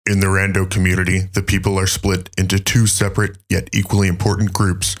In the rando community, the people are split into two separate yet equally important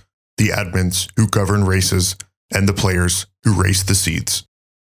groups: the admins who govern races and the players who race the seeds.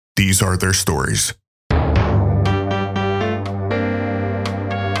 These are their stories.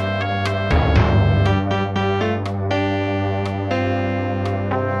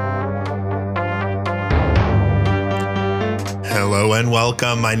 Hello and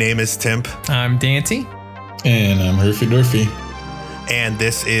welcome. My name is Timp. I'm Dante. And I'm Herfy Durfee. And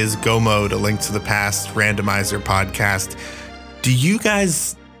this is Go Mode, a Link to the Past randomizer podcast. Do you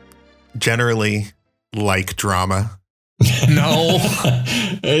guys generally like drama? No.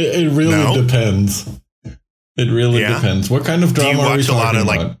 It really depends. It really depends. What kind of drama are we talking about? Do you watch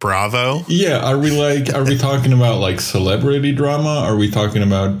a lot of like Bravo? Yeah, are we talking about like celebrity drama? Are we talking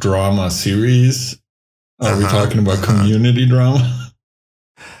about drama series? Are we talking about community drama?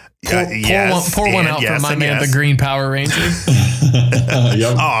 Pour one out for my man, the Green Power Ranger.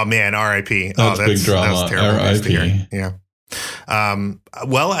 Yep. Oh man, R.I.P. That's big drama. That's terrible. R.I.P. Yeah.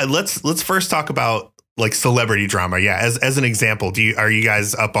 Well, let's first talk about like celebrity drama. Yeah. As an example, are you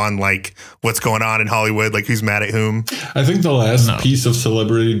guys up on like what's going on in Hollywood? Like who's mad at whom? I think the last piece of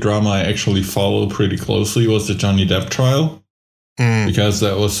celebrity drama I actually followed pretty closely was the Johnny Depp trial, because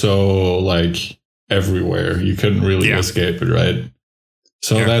that was so like everywhere. You couldn't really escape it, right?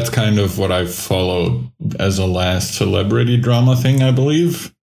 So that's kind of what I followed as a last celebrity drama thing, I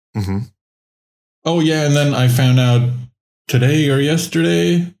believe. Mm-hmm. Oh, yeah. And then I found out today or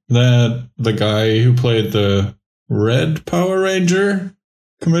yesterday that the guy who played the Red Power Ranger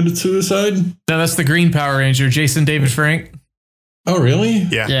committed suicide. No, that's the Green Power Ranger, Jason David Frank. Oh, really?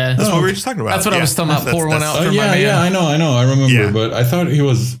 Yeah. That's what we were just talking about. That's what I was talking about. Pour one out for my man. Yeah, I know. I remember. But I thought he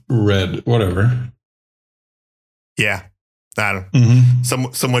was red. Whatever. Yeah. I don't know.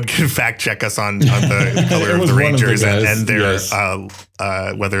 Mm-hmm. Someone can fact check us on the color of the Rangers and their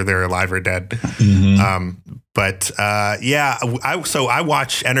whether they're alive or dead. Mm-hmm. I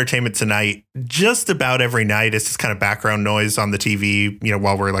watch Entertainment Tonight just about every night. It's just kind of background noise on the TV,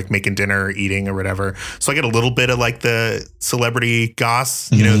 while we're like making dinner or eating or whatever. So I get a little bit of like the celebrity goss,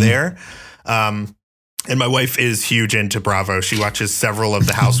 there. And my wife is huge into Bravo. She watches several of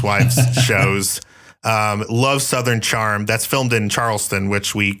the Housewives shows. Love Southern Charm. That's filmed in Charleston,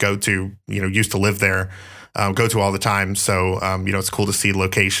 which we go to, used to live there, go to all the time. So, it's cool to see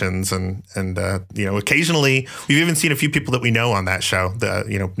locations and occasionally we've even seen a few people that we know on that show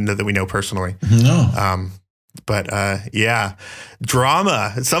that we know personally. No.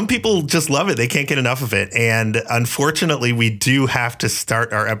 Drama. Some people just love it. They can't get enough of it. And unfortunately, we do have to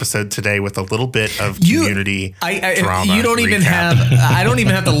start our episode today with a little bit of community drama. You don't recap. even I don't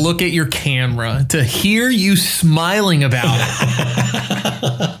even have to look at your camera to hear you smiling about it.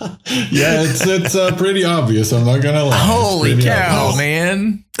 Yeah, it's pretty obvious. I'm not going to lie. Holy cow,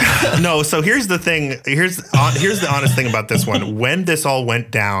 man. No, so here's the thing. Here's the honest thing about this one. When this all went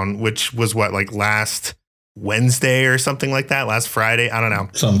down, which was last Wednesday or something like that, last Friday, I don't know,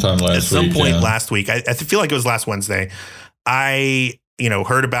 sometime last week, at some point last week, I feel like it was last Wednesday. I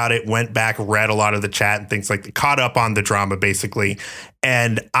heard about it, went back, read a lot of the chat and things like that, caught up on the drama basically,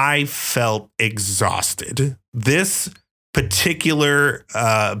 and I felt exhausted. This particular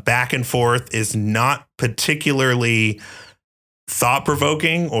back and forth is not particularly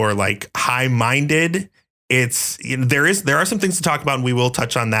thought-provoking or like high-minded. It's there are some things to talk about and we will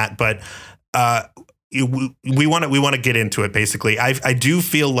touch on that, but we want to get into it. Basically, I do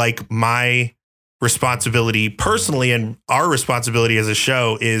feel like my responsibility personally and our responsibility as a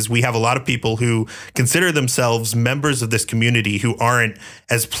show is we have a lot of people who consider themselves members of this community who aren't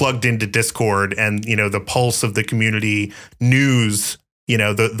as plugged into Discord and, the pulse of the community news,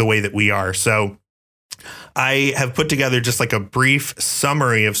 the way that we are. So I have put together just like a brief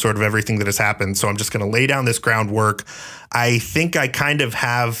summary of sort of everything that has happened. So I'm just going to lay down this groundwork. I think I kind of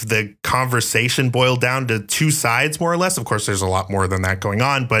have the conversation boiled down to two sides, more or less. Of course, there's a lot more than that going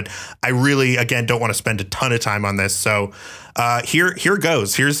on, but I really, again, don't want to spend a ton of time on this. So here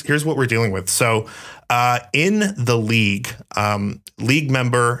goes. Here's what we're dealing with. So in the league, league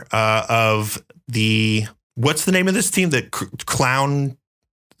member of the, what's the name of this team? The Triple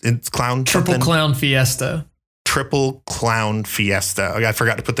Clown Fiesta. Triple Clown Fiesta. I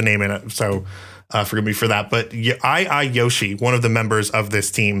forgot to put the name in it, so forgive me for that. But Yoshi, one of the members of this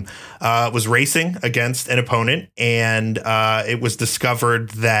team, was racing against an opponent, and it was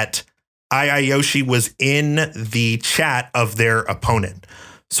discovered that Yoshi was in the chat of their opponent.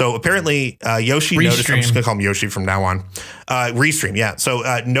 So apparently Yoshi noticed, I'm just going to call him Yoshi from now on, Restream, yeah. So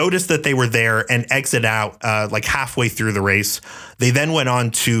noticed that they were there and exit out like halfway through the race. They then went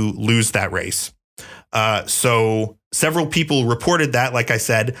on to lose that race. So several people reported that, like I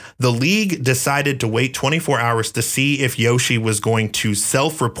said, the league decided to wait 24 hours to see if Yoshi was going to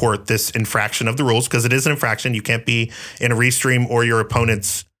self-report this infraction of the rules, because it is an infraction. You can't be in a restream or your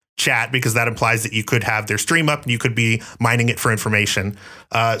opponent's chat, because that implies that you could have their stream up and you could be mining it for information.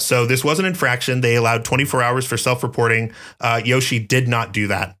 So this was an infraction. They allowed 24 hours for self-reporting. Yoshi did not do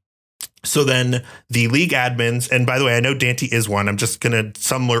that. So then the league admins, and by the way, I know Dante is one. I'm just going to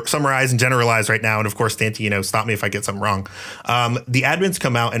summarize and generalize right now. And of course, Dante, stop me if I get something wrong. The admins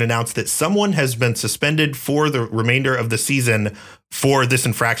come out and announce that someone has been suspended for the remainder of the season for this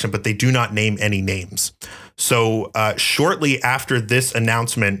infraction, but they do not name any names. So shortly after this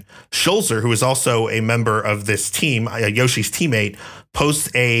announcement, Schulzer, who is also a member of this team, Yoshi's teammate, posts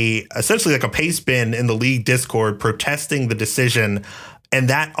essentially like a paste bin in the league Discord protesting the decision. And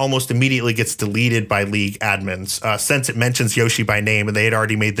that almost immediately gets deleted by league admins since it mentions Yoshi by name, and they had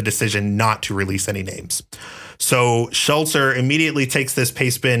already made the decision not to release any names. So Schulzer immediately takes this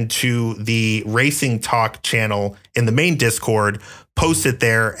paste bin to the Racing Talk channel in the main Discord, posts it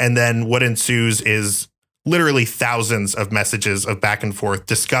there, and then what ensues is literally thousands of messages of back and forth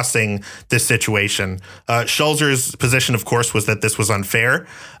discussing this situation. Schulzer's position, of course, was that this was unfair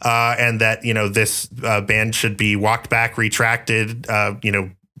and that, this ban should be walked back, retracted,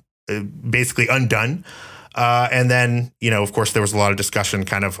 basically undone. And then, of course, there was a lot of discussion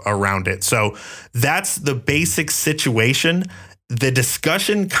kind of around it. So that's the basic situation. The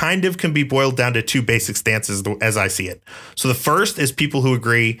discussion kind of can be boiled down to two basic stances as I see it. So the first is people who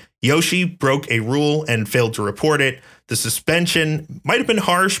agree Yoshi broke a rule and failed to report it. The suspension might have been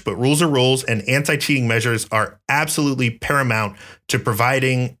harsh, but rules are rules, and anti-cheating measures are absolutely paramount to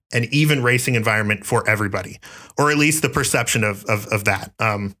providing an even racing environment for everybody, or at least the perception of that.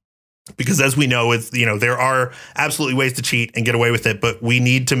 Because as we know, there are absolutely ways to cheat and get away with it, but we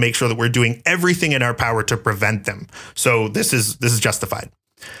need to make sure that we're doing everything in our power to prevent them. So this is justified.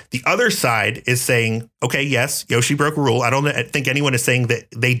 The other side is saying, okay, yes, Yoshi broke a rule. I don't think anyone is saying that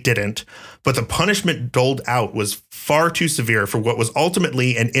they didn't, but the punishment doled out was far too severe for what was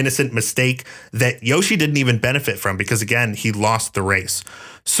ultimately an innocent mistake that Yoshi didn't even benefit from because, again, he lost the race.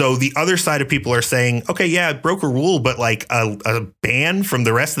 So the other side of people are saying, okay, yeah, it broke a rule, but like a ban from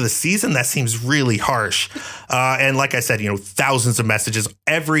the rest of the season, that seems really harsh. And like I said, thousands of messages,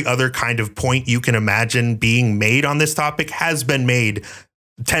 every other kind of point you can imagine being made on this topic has been made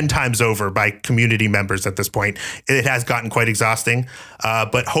 10 times over by community members at this point. It has gotten quite exhausting,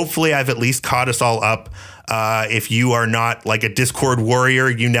 but hopefully I've at least caught us all up. If you are not like a Discord warrior,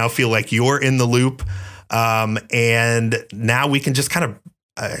 you now feel like you're in the loop. And now we can just kind of,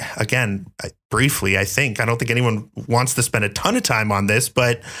 again, briefly, I don't think anyone wants to spend a ton of time on this,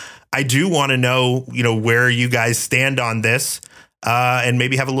 but I do want to know, where you guys stand on this, and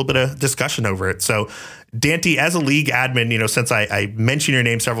maybe have a little bit of discussion over it. So Dante, as a league admin, since I mentioned your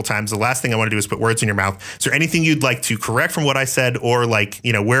name several times, the last thing I want to do is put words in your mouth. Is there anything you'd like to correct from what I said, or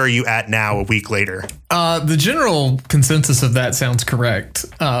where are you at now a week later? The general consensus of that sounds correct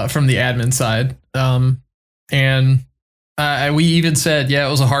from the admin side. We even said, it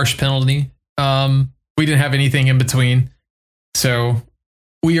was a harsh penalty. We didn't have anything in between. So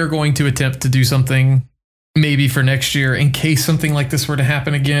we are going to attempt to do something maybe for next year in case something like this were to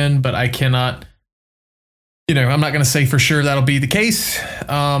happen again, but I cannot, I'm not going to say for sure that'll be the case.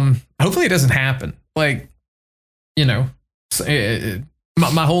 Hopefully it doesn't happen. My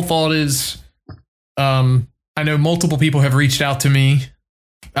whole thought is, I know multiple people have reached out to me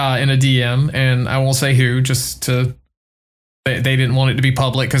in a DM, and I won't say who, they didn't want it to be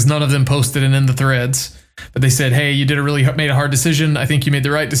public because none of them posted it in the threads, but they said, hey, you made a hard decision. I think you made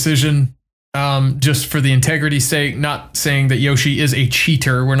the right decision. Just for the integrity's sake, not saying that Yoshi is a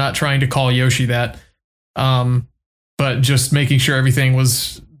cheater. We're not trying to call Yoshi that. But just making sure everything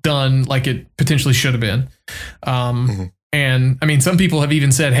was done like it potentially should have been. And I mean, some people have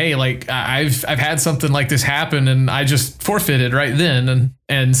even said, hey, like I've had something like this happen and I just forfeited right then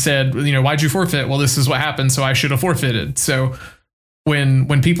and said, why'd you forfeit? Well, this is what happened, so I should have forfeited. So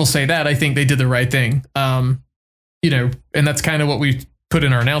when people say that, I think they did the right thing. And that's kind of what we put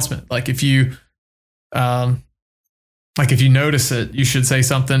in our announcement. Like if you notice it, you should say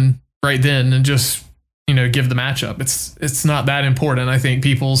something right then and just, give the matchup. It's not that important. I think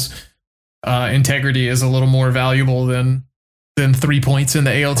people's integrity is a little more valuable than 3 points in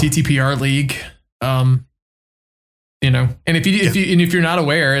the ALTTPR league. And if you're not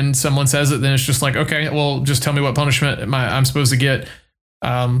aware and someone says it, then it's just like, okay, well, just tell me what punishment I'm supposed to get.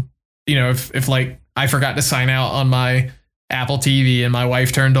 If like I forgot to sign out on my Apple TV and my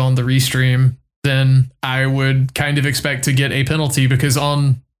wife turned on the restream, then I would kind of expect to get a penalty because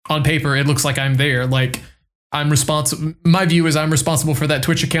on on paper, it looks like I'm there. Like I'm responsible. My view is I'm responsible for that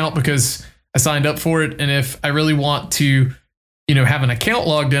Twitch account because I signed up for it. And if I really want to, have an account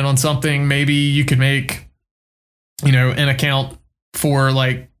logged in on something, maybe you could make, an account for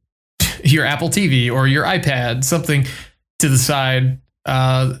like your Apple TV or your iPad, something to the side.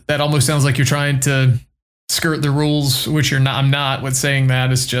 That almost sounds like you're trying to skirt the rules, which you're not. I'm not with saying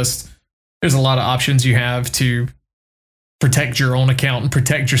that. It's just there's a lot of options you have to protect your own account and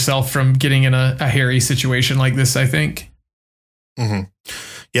protect yourself from getting in a hairy situation like this, I think. Mm-hmm.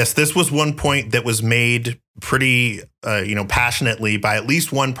 Yes, this was one point that was made pretty, passionately by at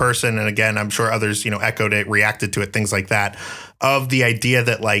least one person. And again, I'm sure others, echoed it, reacted to it, things like that, of the idea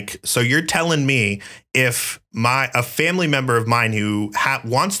that like, so you're telling me if a family member of mine who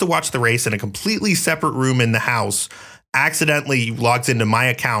wants to watch the race in a completely separate room in the house accidentally logs into my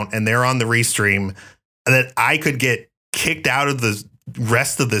account and they're on the restream, that I could get kicked out of the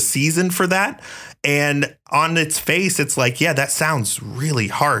rest of the season for that. And on its face, it's like, yeah, that sounds really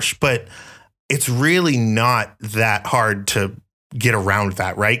harsh, but it's really not that hard to get around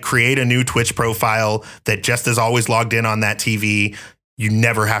that, right? Create a new Twitch profile that just is always logged in on that TV. You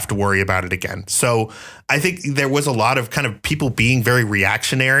never have to worry about it again. So I think there was a lot of kind of people being very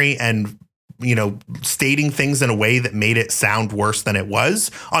reactionary and, stating things in a way that made it sound worse than it was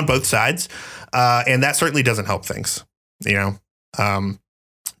on both sides. And that certainly doesn't help things, because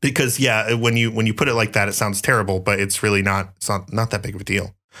when you put it like that, it sounds terrible, but it's really not that big of a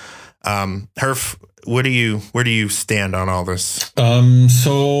deal. Herf, where do you stand on all this?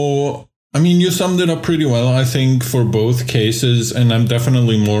 So I mean, you summed it up pretty well, I think, for both cases. And I'm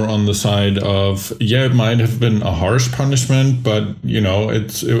definitely more on the side of, it might have been a harsh punishment, but,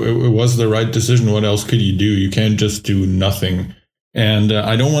 it was the right decision. What else could you do? You can't just do nothing. And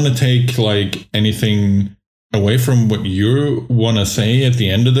I don't want to take like anything away from what you want to say at the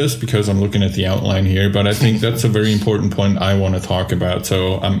end of this, because I'm looking at the outline here, but I think that's a very important point I want to talk about.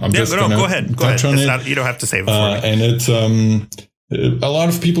 So I'm just going to go ahead. On it. You don't have to save it for me. And it's a lot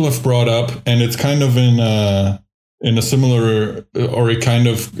of people have brought up, and it's kind of in a similar, or it kind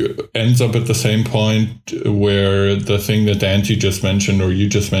of ends up at the same point where the thing that Dante just mentioned, or you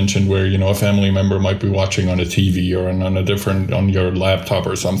just mentioned, where, a family member might be watching on a TV or on your laptop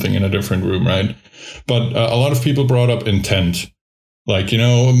or something in a different room, right? But a lot of people brought up intent. Like,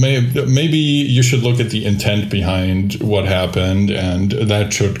 maybe you should look at the intent behind what happened, and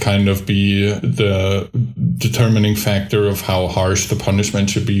that should kind of be the determining factor of how harsh the punishment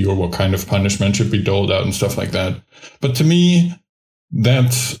should be, or what kind of punishment should be doled out and stuff like that. But to me,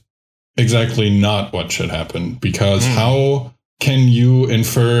 that's exactly not what should happen, because how can you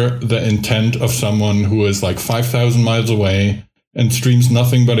infer the intent of someone who is like 5,000 miles away and streams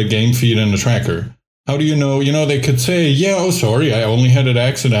nothing but a game feed and a tracker? How do you know? They could say, sorry, I only had it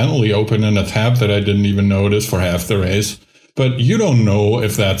accidentally open in a tab that I didn't even notice for half the race. But you don't know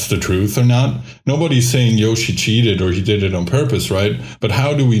if that's the truth or not. Nobody's saying Yoshi cheated or he did it on purpose, right? But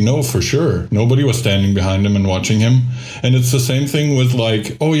how do we know for sure? Nobody was standing behind him and watching him. And it's the same thing with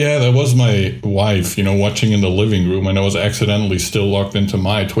like, that was my wife, watching in the living room, and I was accidentally still logged into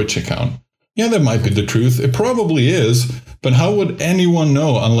my Twitch account. Yeah, that might be the truth. It probably is. But how would anyone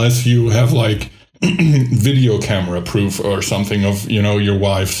know unless you have like video camera proof or something of, your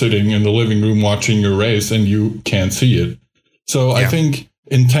wife sitting in the living room watching your race and you can't see it? So I think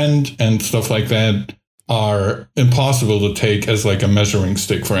intent and stuff like that are impossible to take as like a measuring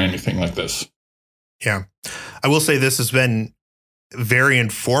stick for anything like this. Yeah. I will say this has been very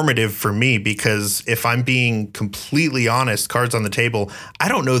informative for me, because if I'm being completely honest, cards on the table, I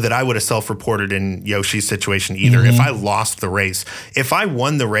don't know that I would have self-reported in Yoshi's situation either. If I lost the race. If I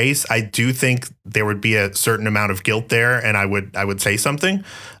won the race, I do think there would be a certain amount of guilt there, and I would say something,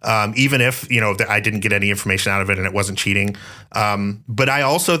 even if I didn't get any information out of it and it wasn't cheating. But I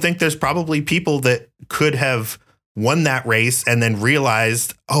also think there's probably people that could have won that race and then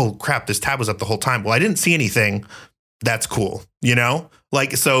realized, oh crap, this tab was up the whole time. Well, I didn't see anything. That's cool,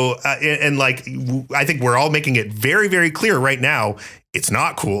 like, so, and like, I think we're all making it very, very clear right now. It's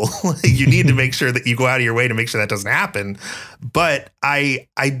not cool. You need to make sure that you go out of your way to make sure that doesn't happen. But I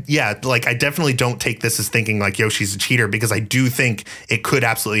definitely don't take this as thinking like Yoshi's a cheater, because I do think it could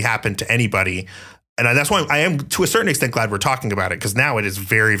absolutely happen to anybody. And that's why I am, to a certain extent, glad we're talking about it, because now it is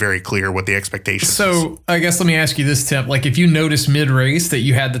very, very clear what the expectation is. So I guess let me ask you this, Tim. Like, if you notice mid-race that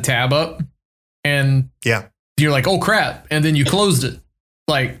you had the tab up and you're like, oh crap, and then you closed it,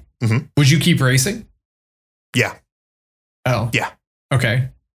 like, would you keep racing? Yeah. Oh. Yeah. Okay.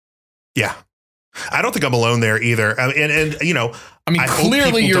 Yeah. I don't think I'm alone there either. And I mean,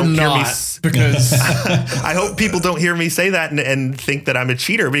 clearly you're not, because I hope people don't hear me say that and think that I'm a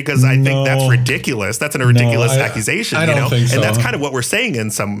cheater, because I think that's ridiculous. That's a ridiculous accusation. I don't think so. And that's kind of what we're saying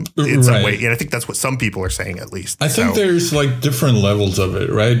in some way. And I think that's what some people are saying, at least. I think there's like different levels of it,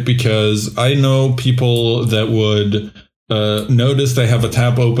 right? Because I know people that would notice they have a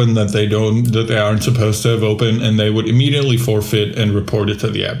tab open that they aren't supposed to have open, and they would immediately forfeit and report it to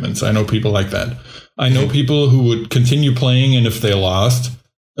the admins. I know people like that. I know people who would continue playing, and if they lost,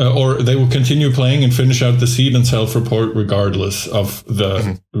 or they would continue playing and finish out the seed and self-report regardless of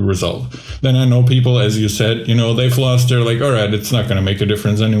the result. Then I know people, as you said, they've lost. They're like, all right, it's not going to make a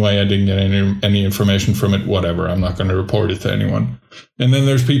difference anyway. I didn't get any information from it. Whatever. I'm not going to report it to anyone. And then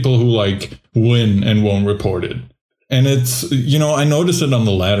there's people who like win and won't report it. And it's, I notice it on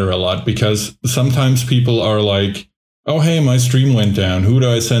the ladder a lot, because sometimes people are like, oh, hey, my stream went down. Who do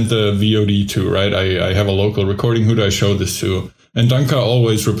I send the VOD to, right? I have a local recording. Who do I show this to? And Danka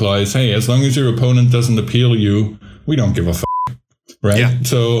always replies, hey, as long as your opponent doesn't appeal you, we don't give a f***, right? Yeah.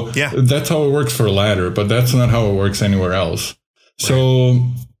 So that's how it works for ladder, but that's not how it works anywhere else. Right. So,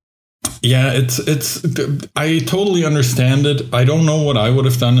 yeah, I totally understand it. I don't know what I would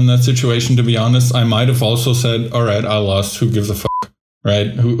have done in that situation, to be honest. I might have also said, all right, I lost. Who gives a f***, right?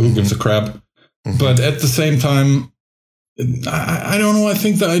 Who gives a crap? Mm-hmm. But at the same time, I don't know. I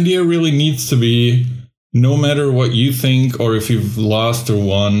think the idea really needs to be, no matter what you think, or if you've lost or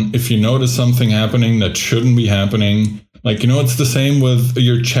won, if you notice something happening that shouldn't be happening, like, it's the same with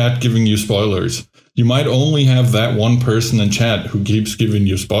your chat giving you spoilers. You might only have that one person in chat who keeps giving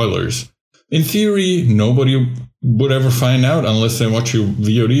you spoilers. In theory, nobody would ever find out unless they watch your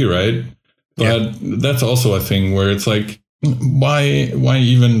VOD, right? But that's also a thing where it's like, why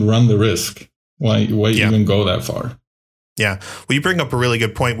even run the risk? Why even go that far? Yeah. Well, you bring up a really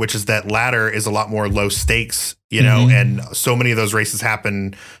good point, which is that ladder is a lot more low stakes, and so many of those races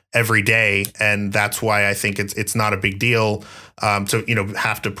happen every day. And that's why I think it's not a big deal to,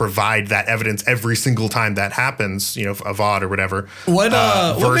 have to provide that evidence every single time that happens, a VOD or whatever. What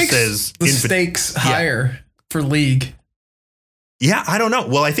makes the stakes higher for League? Yeah, I don't know.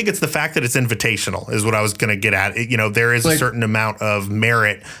 Well, I think it's the fact that it's invitational is what I was going to get at. There is a certain amount of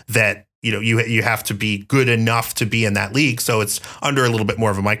merit that, you have to be good enough to be in that league. So it's under a little bit more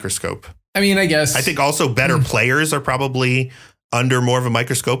of a microscope. I mean, I guess. I think also better players are probably under more of a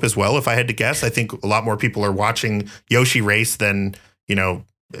microscope as well, if I had to guess. I think a lot more people are watching Yoshi race than,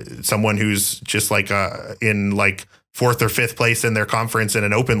 someone who's just like in like 4th or 5th place in their conference in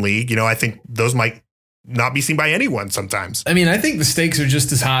an open league. I think those might not be seen by anyone sometimes. I mean, I think the stakes are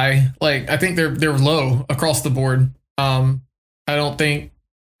just as high. Like, I think they're low across the board. I don't think.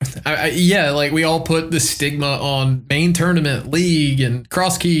 Like we all put the stigma on main tournament, league, and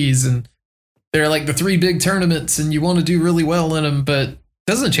cross keys, and they're like the 3 big tournaments, and you want to do really well in them, but it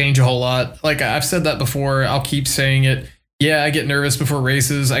doesn't change a whole lot. Like I've said that before, I'll keep saying it. Yeah, I get nervous before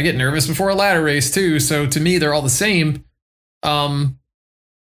races. I get nervous before a ladder race too. So to me, they're all the same. Like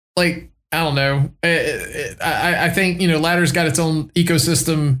I don't know. I think ladder's got its own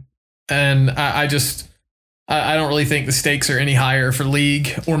ecosystem, and I don't really think the stakes are any higher for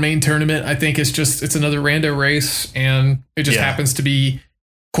league or main tournament. I think it's another rando race, and it just happens to be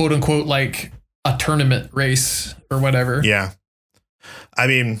quote unquote like a tournament race or whatever. Yeah. I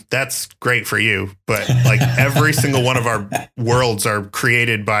mean, that's great for you, but like every single one of our worlds are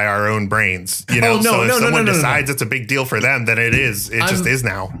created by our own brains, so if someone decides it's a big deal for them, then it is. It just is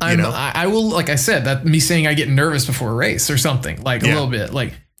now, I will, like I said, that me saying I get nervous before a race or something, like a little bit,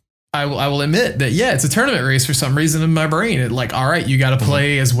 like I will admit that, it's a tournament race for some reason in my brain. It like, all right, you got to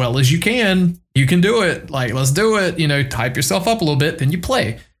play as well as you can. You can do it. Like, let's do it. Hype yourself up a little bit, then you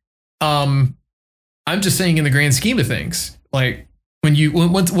play. I'm just saying in the grand scheme of things, like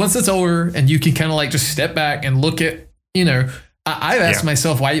once it's over and you can kind of like just step back and look at, I've asked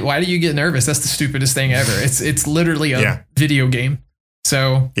myself, why do you get nervous? That's the stupidest thing ever. It's literally a video game.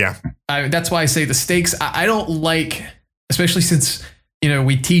 So that's why I say the stakes. I don't like, especially since,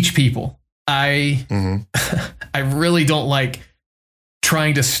 we teach people. I really don't like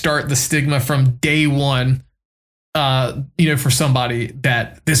trying to start the stigma from day one, for somebody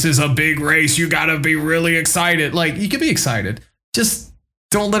that this is a big race. You got to be really excited. Like you could be excited. Just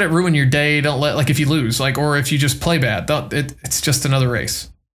don't let it ruin your day. Don't let, like, if you lose, like, or if you just play bad, it's just another race.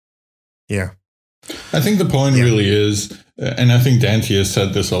 Yeah. I think the point really is, and I think Dante has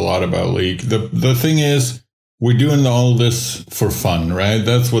said this a lot about League. The thing is, we're doing all this for fun, right?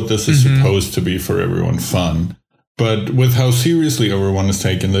 That's what this is supposed to be for everyone, fun. But with how seriously everyone is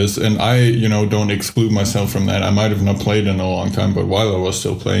taking this, and I, don't exclude myself from that. I might have not played in a long time, but while I was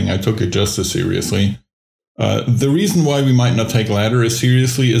still playing, I took it just as seriously. The reason why we might not take ladder as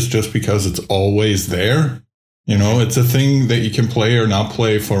seriously is just because it's always there. You know, it's a thing that you can play or not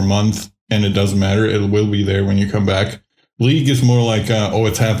play for a month, and it doesn't matter. It will be there when you come back. League is more like,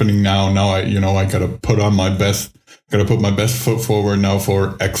 it's happening now. Now I gotta put my best foot forward now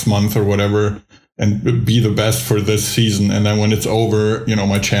for X month or whatever, and be the best for this season. And then when it's over,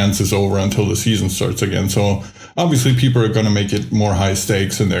 my chance is over until the season starts again. So obviously people are going to make it more high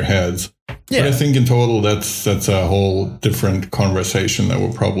stakes in their heads. Yeah. But I think in total, that's a whole different conversation that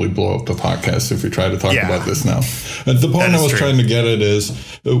will probably blow up the podcast if we try to talk about this now. The point I was trying to get at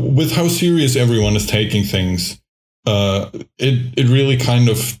is with how serious everyone is taking things, it really kind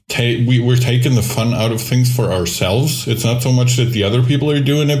of we're taking the fun out of things for ourselves. It's not so much that the other people are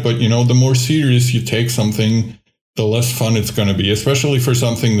doing it, but the more serious you take something, the less fun it's going to be, especially for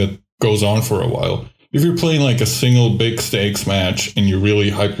something that goes on for a while. If you're playing like a single big stakes match and you really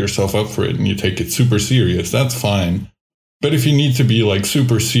hype yourself up for it and you take it super serious, that's fine. But if you need to be like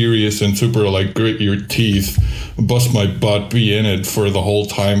super serious and super like grit your teeth, bust my butt, be in it for the whole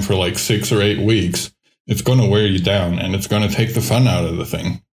time for like 6 or 8 weeks, it's going to wear you down and it's going to take the fun out of the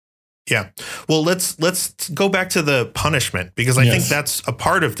thing. Yeah. Well, let's go back to the punishment, because I think that's a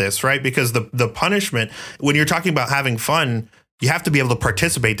part of this, right? Because the punishment, when you're talking about having fun, you have to be able to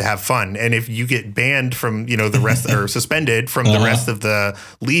participate to have fun. And if you get banned from, the rest or suspended from the rest of the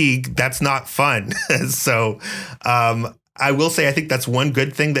league, that's not fun. So I will say, I think that's one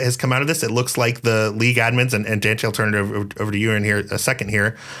good thing that has come out of this. It looks like the league admins, and Dante, I'll turn it over to you in here a second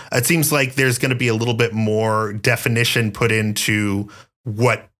here. It seems like there's going to be a little bit more definition put into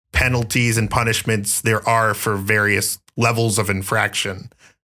what penalties and punishments there are for various levels of infraction.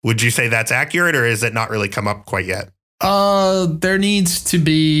 Would you say that's accurate, or is it not really come up quite yet? There needs to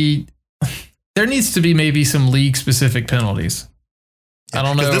be maybe some league specific penalties. I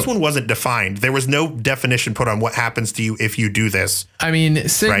don't know. Because this one wasn't defined. There was no definition put on what happens to you if you do this. I mean,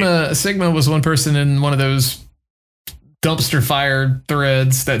 Sigma was one person in one of those dumpster fire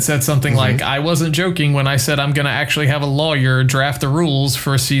threads that said something like, I wasn't joking when I said I'm going to actually have a lawyer draft the rules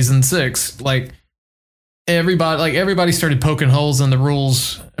for season 6. Like everybody started poking holes in the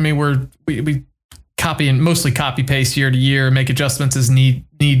rules. I mean, we copy and mostly copy paste year to year, make adjustments as need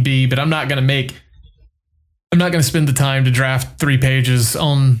be, but I'm not going to spend the time to draft 3 pages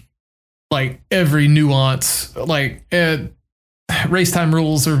on like every nuance. Like race time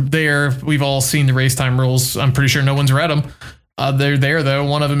rules are there. We've all seen the race time rules. I'm pretty sure no one's read them. They're there though.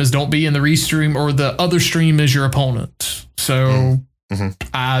 One of them is don't be in the restream, or the other stream is your opponent. So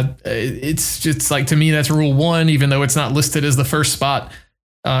it's like, to me, that's rule 1, even though it's not listed as the first spot.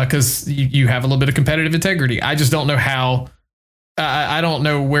 Because you have a little bit of competitive integrity. I just don't know how. I don't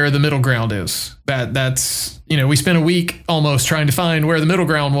know where the middle ground is. That's we spent a week almost trying to find where the middle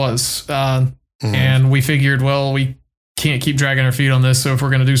ground was, and we figured, well, we can't keep dragging our feet on this. So if we're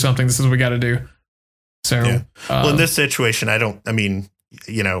going to do something, this is what we got to do. So, well, in this situation, I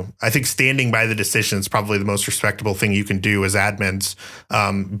think standing by the decision is probably the most respectable thing you can do as admins.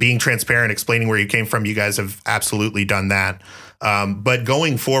 Being transparent, explaining where you came from, you guys have absolutely done that. But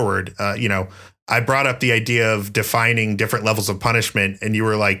going forward, I brought up the idea of defining different levels of punishment, and you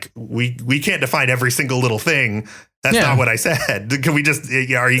were like, we can't define every single little thing. That's not what I said. Can we just,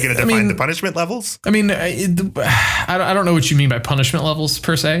 are you going to define the punishment levels? I mean, I don't know what you mean by punishment levels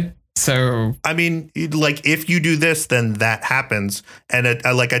per se. So, I mean, like, if you do this, then that happens. And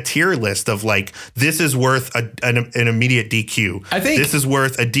a tier list of like, this is worth an immediate DQ. I think this is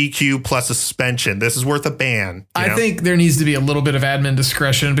worth a DQ plus a suspension. This is worth a ban. I think there needs to be a little bit of admin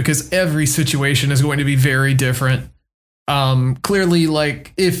discretion, because every situation is going to be very different. Clearly,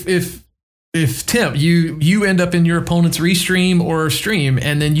 like if Tim, you end up in your opponent's restream or stream,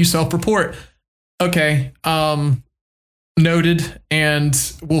 and then you self-report, okay, noted,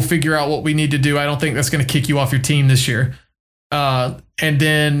 and we'll figure out what we need to do. I don't think that's going to kick you off your team this year. And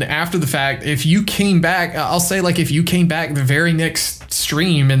then after the fact, if you came back, I'll say, like, if you came back the very next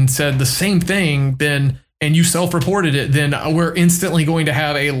stream and said the same thing, then, and you self-reported it, then we're instantly going to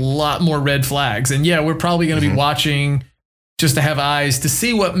have a lot more red flags. And we're probably going to be watching just to have eyes to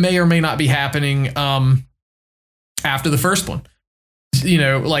see what may or may not be happening after the first one.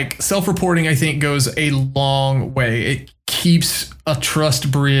 Like, self-reporting, I think, goes a long way. It keeps a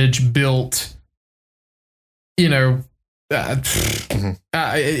trust bridge built. If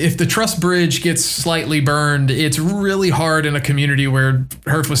the trust bridge gets slightly burned, it's really hard in a community where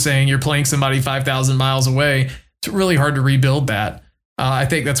Herf was saying you're playing somebody 5,000 miles away. It's really hard to rebuild that. I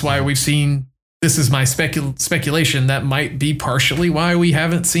think that's why we've seen, this is my speculation, that might be partially why we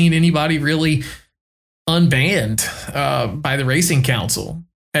haven't seen anybody really unbanned by the Racing Council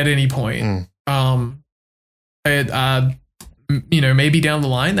at any point. Maybe down the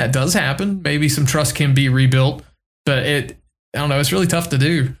line that does happen. Maybe some trust can be rebuilt, but I don't know. It's really tough to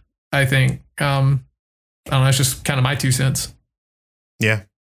do, I think. I don't know. It's just kind of my 2 cents. Yeah.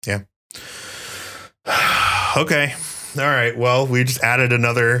 Okay. All right. Well, we just added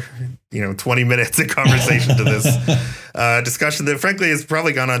another, 20 minutes of conversation to this discussion that, frankly, has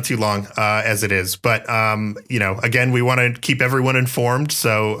probably gone on too long as it is. But, again, we want to keep everyone informed.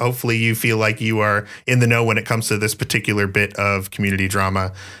 So hopefully you feel like you are in the know when it comes to this particular bit of community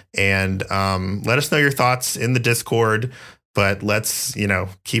drama. And let us know your thoughts in the Discord. But let's,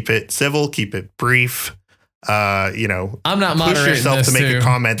 keep it civil, keep it brief. I'm not push yourself to make a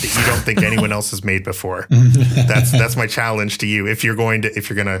comment that you don't think anyone else has made before. That's my challenge to you if you're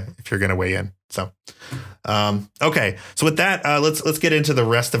gonna weigh in. So, okay. So with that, let's get into the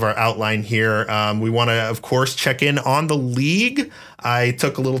rest of our outline here. We want to, of course, check in on the league. I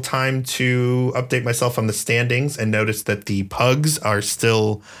took a little time to update myself on the standings and noticed that the Pugs are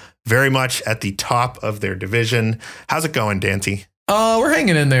still very much at the top of their division. How's it going, Dante? We're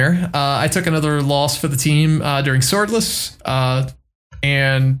hanging in there. I took another loss for the team during Swordless.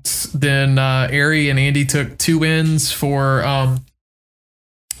 And then Ari and Andy took 2 wins for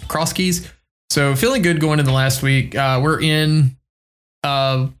Cross Keys. So feeling good going into last week. We're in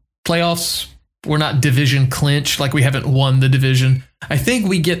playoffs. We're not division clinch, like we haven't won the division. I think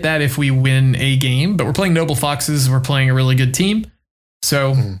we get that if we win a game, but we're playing Noble Foxes. We're playing a really good team.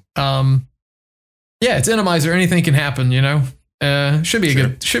 So, it's Enemizer. Anything can happen, Should be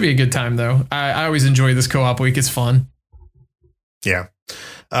a good time though. I always enjoy this co-op week. It's fun. Yeah.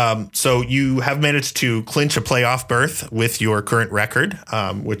 So you have managed to clinch a playoff berth with your current record,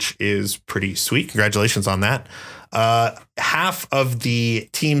 which is pretty sweet. Congratulations on that. Half of the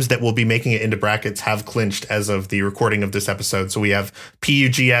teams that will be making it into brackets have clinched as of the recording of this episode. So we have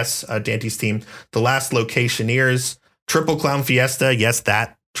PUGS, Dante's team, the Last Locationeers, Triple Clown Fiesta. Yes,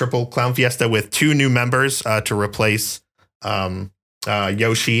 that Triple Clown Fiesta with 2 new members to replace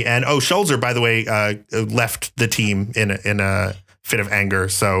Yoshi, and Scholzer, by the way, left the team in a fit of anger,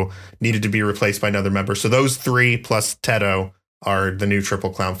 so needed to be replaced by another member. So those 3 plus Tedo are the new Triple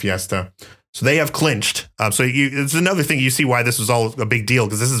Clown Fiesta. So they have clinched. It's another thing you see why this was all a big deal,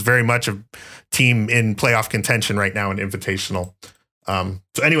 because this is very much a team in playoff contention right now in Invitational.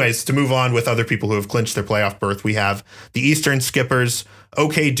 So anyways, to move on with other people who have clinched their playoff berth, we have the Eastern Skippers,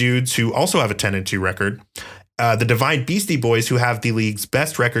 OK Dudes, who also have a 10-2 record. The Divine Beastie Boys, who have the league's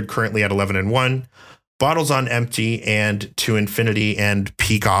best record currently at 11-1, Bottles on Empty, and To Infinity and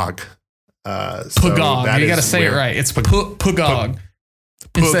Pugog. Pugog. You got to say it right. It's Pugog. Pugog.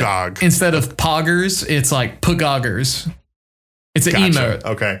 Instead of Poggers, it's like Pugoggers. It's an emote.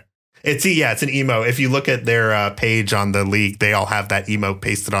 Okay. It's an emo. If you look at their page on the league, they all have that emote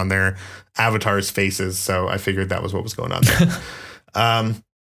pasted on their avatars' faces. So I figured that was what was going on there.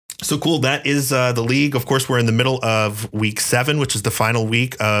 So cool. That is the league. Of course, we're in the middle of week 7, which is the final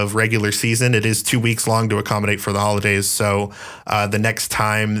week of regular season. It is 2 weeks long to accommodate for the holidays. So the next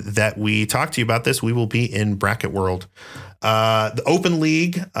time that we talk to you about this, we will be in Bracket World. The Open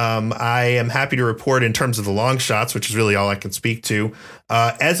League, I am happy to report in terms of the long shots, which is really all I can speak to.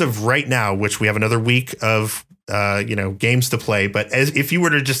 As of right now, which we have another week of games to play, but if you were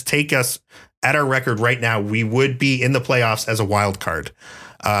to just take us at our record right now, we would be in the playoffs as a wild card.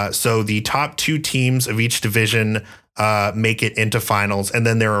 So the top 2 teams of each division make it into finals. And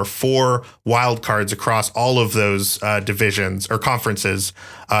then there are 4 wild cards across all of those divisions or conferences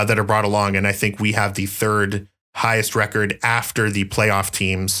that are brought along. And I think we have the 3rd highest record after the playoff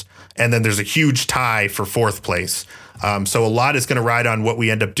teams. And then there's a huge tie for 4th place. So a lot is going to ride on what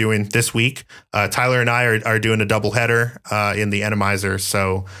we end up doing this week. Tyler and I are doing a doubleheader in the Enemizer.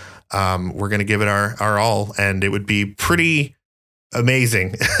 So we're going to give it our all. And it would be pretty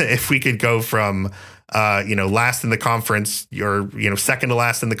amazing if we could go from last in the conference or second to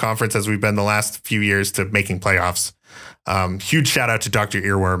last in the conference as we've been the last few years to making playoffs. Huge shout out to Dr.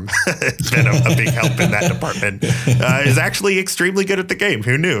 Earworm. It's been a big help in that department. Is actually extremely good at the game.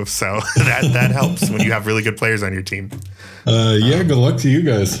 Who knew? So that helps when you have really good players on your team. Good luck to you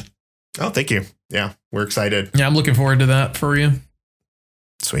guys. Oh, thank you. Yeah, we're excited. Yeah, I'm looking forward to that for you.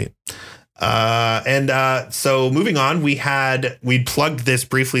 Sweet. So moving on, we'd plugged this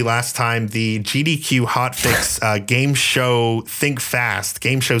briefly last time, the GDQ Hotfix game show Think Fast,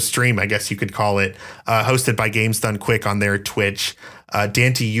 game show stream, I guess you could call it, hosted by Games Done Quick on their Twitch.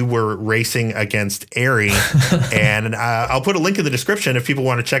 Dante, you were racing against Ari, and I'll put a link in the description if people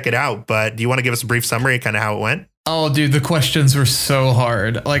want to check it out. But do you want to give us a brief summary of kind of how it went? Oh, dude, the questions were so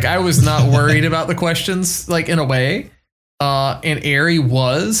hard. Like, I was not worried about the questions, like, in a way. and Ari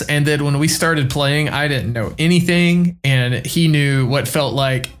was. And then when we started playing, I didn't know anything, and he knew what felt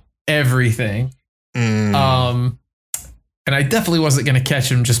like everything. And I definitely wasn't going to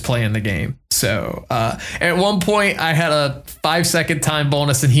catch him just playing the game. So at one point, I had a 5-second time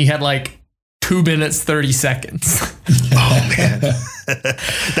bonus, and he had like 2 minutes, 30 seconds. Oh, man.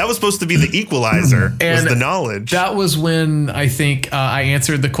 That was supposed to be the equalizer, was the knowledge. That was when I think I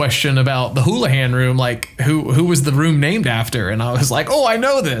answered the question about the Houlihan room, like who was the room named after? And I was like, oh, I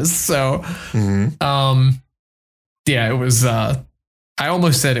know this. So, yeah, it was... I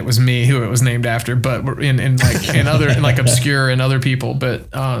almost said it was me who it was named after, but in obscure and other people, but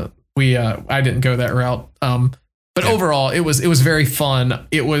I didn't go that route. But overall, it was very fun.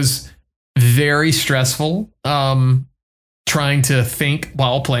 It was very stressful trying to think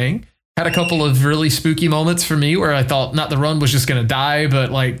while playing. Had a couple of really spooky moments for me where I thought not the run was just going to die,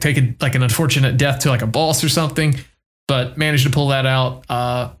 but like take an unfortunate death to like a boss or something, but managed to pull that out.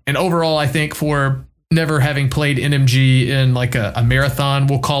 And overall, I think for never having played NMG in like a marathon,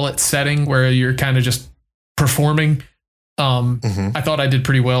 we'll call it, setting where you're kind of just performing. I thought I did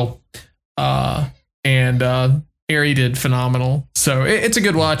pretty well. And Ari did phenomenal. So it's a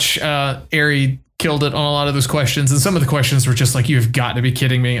good watch. Ari killed it on a lot of those questions. And some of the questions were just like, you've got to be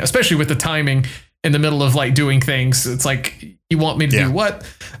kidding me, especially with the timing in the middle of like doing things. It's like, you want me to do what?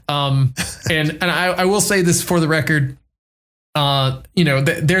 And I will say this for the record,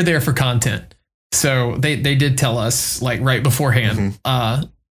 they're there for content. So they did tell us like right beforehand,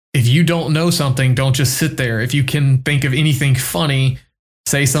 if you don't know something, don't just sit there. If you can think of anything funny,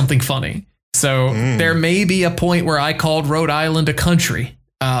 say something funny. So there may be a point where I called Rhode Island a country,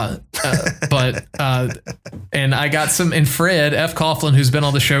 and I got some, and Fred F. Coughlin, who's been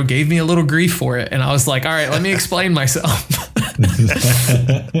on the show, gave me a little grief for it. And I was like, all right, let me explain myself.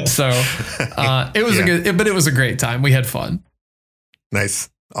 So it was it was a great time. We had fun. Nice.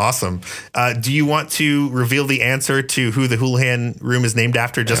 Awesome. Do you want to reveal the answer to who the Houlihan room is named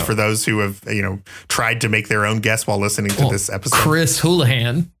after, just for those who have, tried to make their own guess while listening to this episode? Chris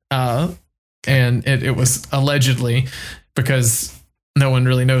Houlihan. And it was allegedly, because no one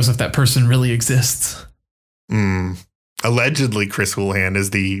really knows if that person really exists. Allegedly, Chris Houlihan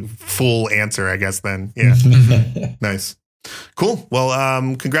is the full answer, I guess, then. Yeah. Nice. Cool.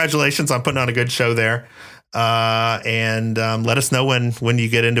 Well, congratulations on putting on a good show there. And let us know when you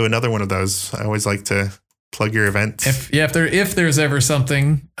get into another one of those. I always like to plug your events. If there's ever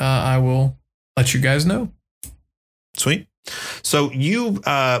something, I will let you guys know. Sweet. So you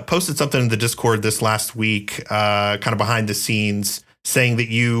posted something in the Discord this last week, kind of behind the scenes, saying that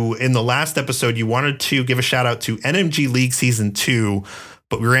you, in the last episode, you wanted to give a shout out to NMG League Season 2,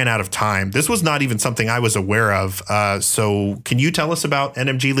 but we ran out of time. This was not even something I was aware of. So can you tell us about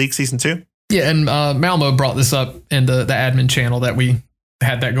NMG League Season 2? Yeah, and Malmo brought this up in the admin channel that we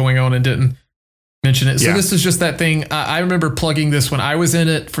had that going on and didn't mention it. So this is just that thing. I remember plugging this when I was in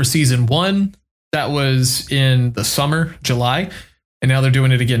it for Season 1. That was in the summer, July. And now they're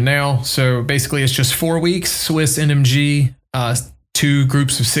doing it again now. So basically it's just 4 weeks, Swiss NMG, 2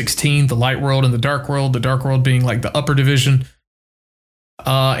 groups of 16, the Light World and the Dark World being like the upper division.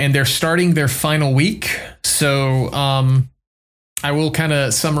 And they're starting their final week. So I will kind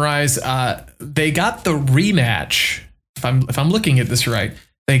of summarize. They got the rematch. If I'm looking at this right,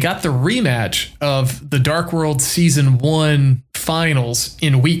 they got the rematch of the Dark World Season 1 finals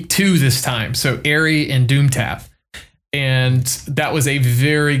in week 2 this time. So Ari and Doomtap. And that was a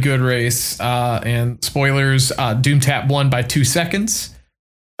very good race. And spoilers, Doomtap won by 2 seconds.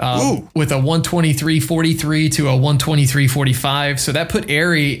 With a 123.43 to a 123.45. So that put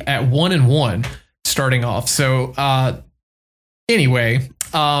Ari at 1-1 starting off. So anyway,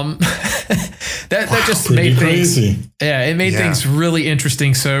 that just made crazy. Things really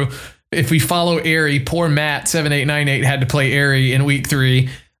interesting. So if we follow Ari, poor Matt 7898 had to play Ari in week 3.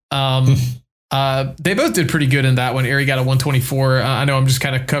 They both did pretty good in that one. Ari got a 124. I know I'm just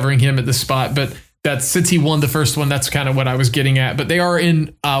kind of covering him at this spot, but that's, since he won the first one, that's kind of what I was getting at. But they are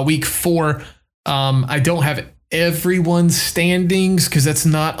in week 4. I don't have everyone's standings because that's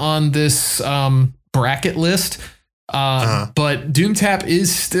not on this bracket list. But Doomtap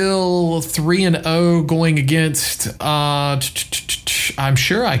is still 3-0 going against. I'm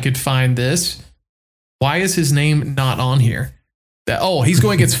sure I could find this. Why is his name not on here? He's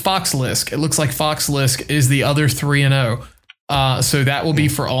going against Foxlisk. It looks like Foxlisk is the other 3-0. So that will be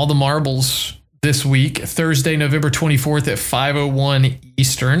for all the marbles this week. Thursday, November 24th at 5:01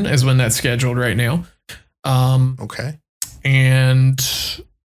 Eastern is when that's scheduled right now. Okay. And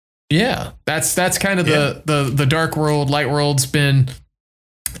yeah, that's kind of the Dark World, Light World's been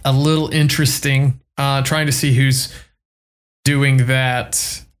a little interesting. Trying to see who's doing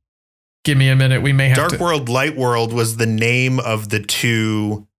that. Give me a minute. We may have Dark World, Light World was the name of the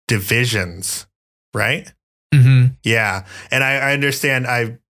two divisions, right? Mm-hmm. Yeah. And I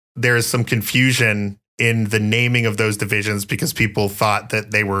understand there is some confusion in the naming of those divisions because people thought that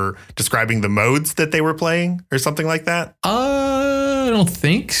they were describing the modes that they were playing or something like that. I don't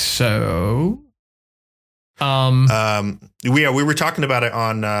think so. We were talking about it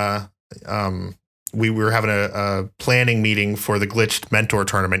on we were having a planning meeting for the Glitched Mentor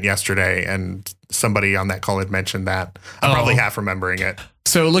tournament yesterday, and somebody on that call had mentioned that. I'm probably half remembering it.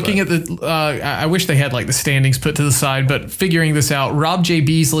 So looking at I wish they had like the standings put to the side, but figuring this out, Rob J.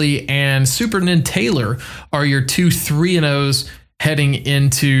 Beasley and Supernin Taylor are your 2 3-0s heading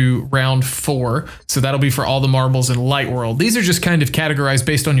into round 4. So that'll be for all the marbles in Light World. These are just kind of categorized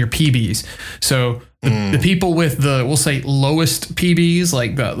based on your PBs. So the people with the, we'll say, lowest PBs,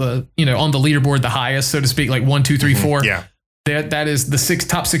 like the on the leaderboard, the highest, so to speak, like 1, 2, 3, 4. Yeah. That is the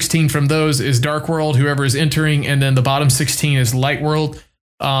top 16 from those is Dark World, whoever is entering, and then the bottom 16 is Light World.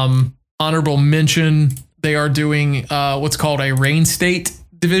 Honorable mention, they are doing what's called a Rain State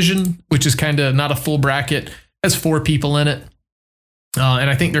division, which is kind of not a full bracket, has 4 people in it. And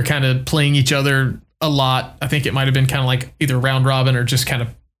I think they're kind of playing each other a lot. I think it might have been kind of like either round robin or just kind of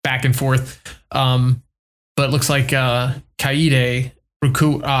back and forth. But it looks like Kaide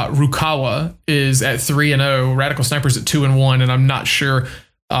Rukawa is at 3-0, Radical Snipers at 2-1, and I'm not sure.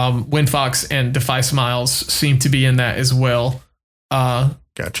 Windfox and Defy Smiles seem to be in that as well.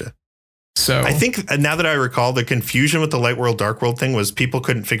 Gotcha. So I think now that I recall, the confusion with the Light World, Dark World thing was people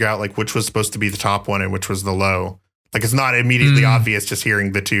couldn't figure out like which was supposed to be the top one and which was the low. Like it's not immediately obvious just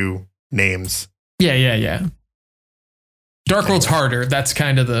hearing the two names. Yeah. Dark World's harder. That's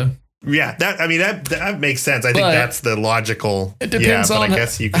kind of the... Yeah, that makes sense. I think that's the logical... It depends on I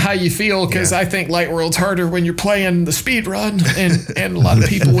guess how you feel, because I think Light World's harder when you're playing the speed run, and a lot of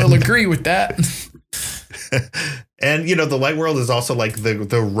people will agree with that. And, the Light World is also like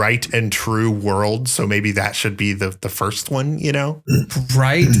the right and true world, so maybe that should be the first one,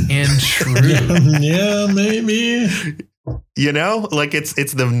 Right and true. Yeah, maybe. Like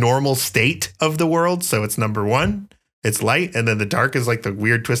it's the normal state of the world, so it's number 1. It's light, and then the dark is like the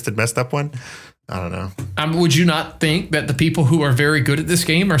weird, twisted, messed up one. I don't know. Would you not think that the people who are very good at this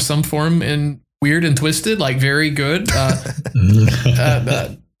game are some form in weird and twisted, like very good?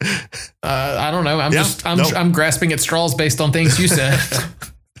 I don't know. I'm grasping at straws based on things you said.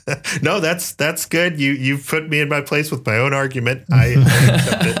 No, that's good. You've put me in my place with my own argument. I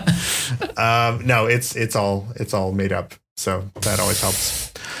accept it. No, it's all made up. So that always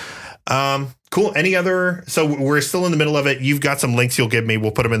helps. Cool. Any other? So we're still in the middle of it. You've got some links you'll give me.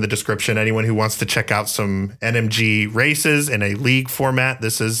 We'll put them in the description. Anyone who wants to check out some NMG races in a league format,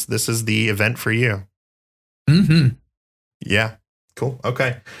 this is the event for you. Mm-hmm. Yeah. Cool.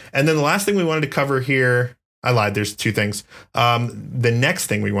 Okay. And then the last thing we wanted to cover here, I lied. There's 2 things. The next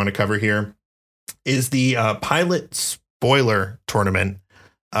thing we want to cover here is the Pilot Spoiler Tournament.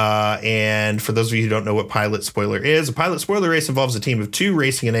 And for those of you who don't know what Pilot Spoiler is, a Pilot Spoiler race involves a team of 2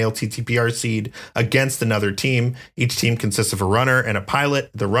 racing an ALTTPR seed against another team. Each team consists of a runner and a pilot.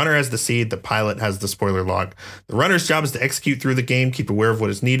 The runner has the seed, the pilot has the spoiler log. The runner's job is to execute through the game, keep aware of what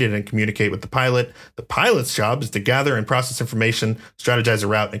is needed, and communicate with the pilot. The pilot's job is to gather and process information, strategize a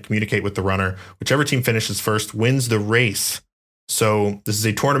route, and communicate with the runner. Whichever team finishes first wins the race. So this is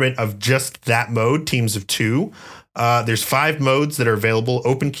a tournament of just that mode, teams of 2. There's 5 modes that are available: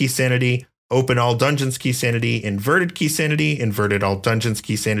 Open Key Sanity, Open All Dungeons Key Sanity, Inverted Key Sanity, Inverted All Dungeons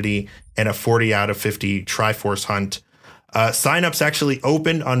Key Sanity, and a 40 out of 50 Triforce Hunt. Signups actually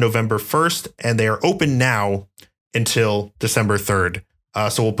opened on November 1st, and they are open now until December 3rd.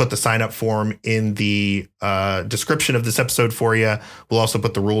 So we'll put the sign up form in the description of this episode for you. We'll also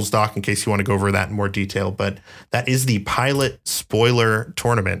put the rules doc in case you want to go over that in more detail. But that is the Pilot Spoiler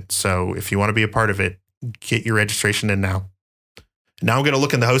Tournament. So if you want to be a part of it, get your registration in now. Now I'm going to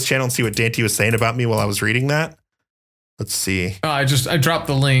look in the host channel and see what Dante was saying about me while I was reading that. Let's see. I dropped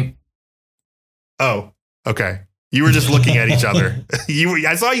the link. Oh, okay. You were just looking at each other.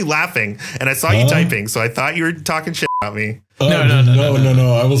 I saw you laughing and I saw you typing, so I thought you were talking shit about me.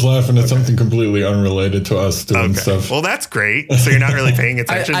 No. I was laughing at something completely unrelated to us doing stuff. Well, that's great. So you're not really paying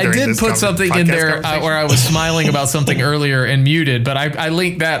attention. I did put something in there where I was smiling about something earlier and muted, but I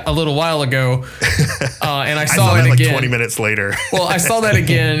linked that a little while ago, and I saw it again. Like 20 minutes later. Well, I saw that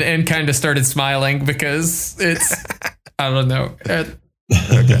again and kind of started smiling because it's, I don't know.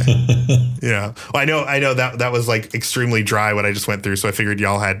 Okay. Yeah. Well, I know that was like extremely dry what I just went through, so I figured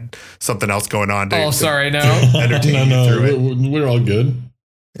y'all had something else going on. Sorry, no. No, we're all good.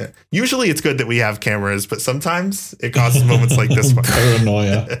 Yeah. Usually it's good that we have cameras, but sometimes it causes moments like this one.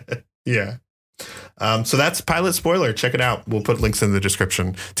 Paranoia. Yeah. So that's Pilot Spoiler. Check it out. We'll put links in the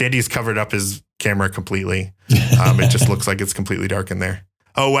description. Dandy's covered up his camera completely. It just looks like it's completely dark in there.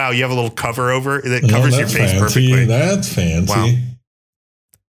 Oh, wow. You have a little cover over that covers your face perfectly. That's fancy.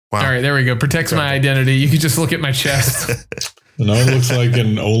 Wow. All right, there we go. Protects my identity. You can just look at my chest. No, it looks like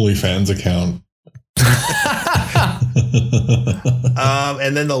an OnlyFans account.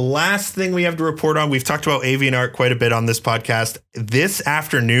 And then the last thing we have to report on, we've talked about AviantArt quite a bit on this podcast. This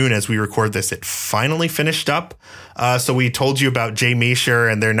afternoon, as we record this, it finally finished up. So we told you about Jay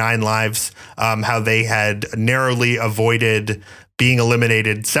Meisher and their 9 lives, how they had narrowly avoided being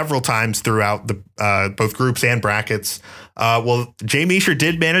eliminated several times throughout the both groups and brackets. Well, Jay Meisher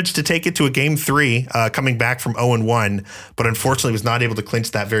did manage to take it to a game 3, coming back from 0-1, but unfortunately was not able to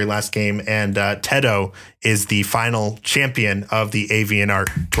clinch that very last game. And Tedo is the final champion of the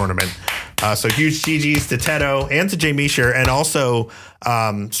AviantArt tournament. So huge GGs to Tedo and to Jay Meisher, and also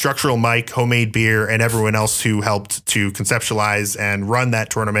Structural Mike, Homemade Beer, and everyone else who helped to conceptualize and run that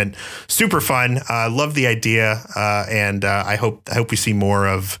tournament. Super fun. Love the idea, and I hope we see more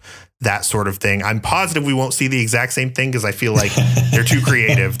of that sort of thing. I'm positive we won't see the exact same thing because I feel like they're too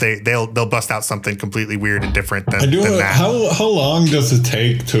creative. They'll bust out something completely weird and different than that. How long does it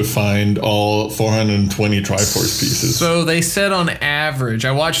take to find all 420 Triforce pieces? So they said on average,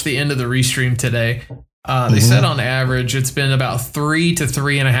 I watched the end of the restream today. They said on average it's been about 3 to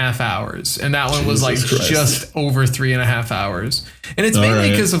 3.5 hours, and that one was just over 3.5 hours. And it's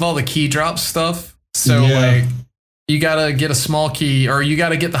mainly because of all the key drop stuff. So you gotta get a small key, or you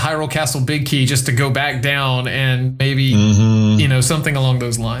gotta get the Hyrule Castle big key just to go back down, and maybe something along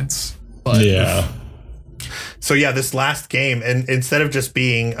those lines. But so this last game, and instead of just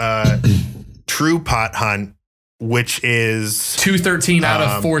being True Pot Hunt, which is 213 out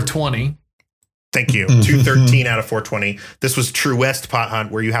of 420. Thank you. 213 out of 420. This was True West Pot Hunt,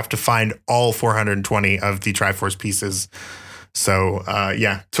 where you have to find all 420 of the Triforce pieces. So,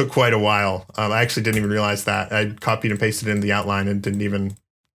 took quite a while. I actually didn't even realize that. I copied and pasted it in the outline and didn't even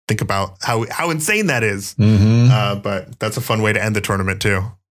think about how insane that is. But that's a fun way to end the tournament, too.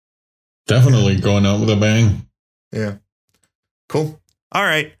 Definitely going out with a bang. Yeah. Cool. All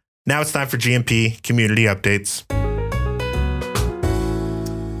right. Now it's time for GMP community updates.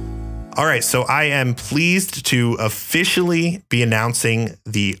 All right, so I am pleased to officially be announcing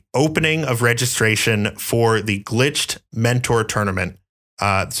the opening of registration for the Glitched Mentor Tournament.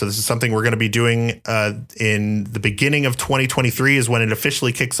 So this is something we're going to be doing in the beginning of 2023 is when it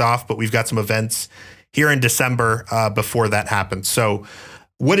officially kicks off, but we've got some events here in December before that happens. So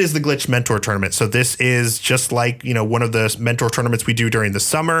what is the Glitched Mentor Tournament? So this is just like, one of the mentor tournaments we do during the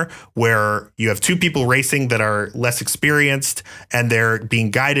summer, where you have 2 people racing that are less experienced, and they're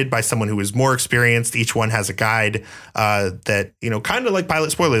being guided by someone who is more experienced. Each one has a guide that, kind of like Pilot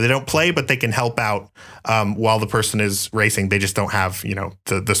Spoiler. They don't play, but they can help out while the person is racing. They just don't have,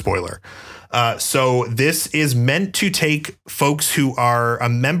 the spoiler. So this is meant to take folks who are a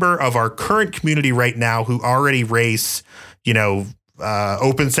member of our current community right now who already race,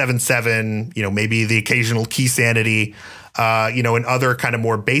 Open 7-7, maybe the occasional Key Sanity, and other kind of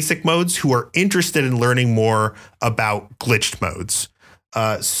more basic modes, who are interested in learning more about glitched modes.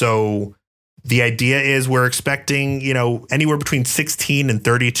 So the idea is we're expecting, anywhere between 16 and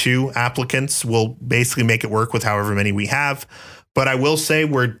 32 applicants. We'll basically make it work with however many we have. But I will say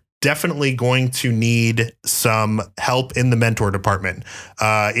we're definitely going to need some help in the mentor department.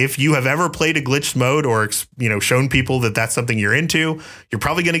 If you have ever played a glitched mode or, shown people that that's something you're into, you're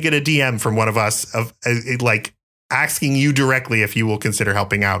probably going to get a DM from one of us of asking you directly if you will consider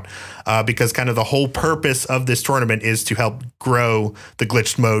helping out, because kind of the whole purpose of this tournament is to help grow the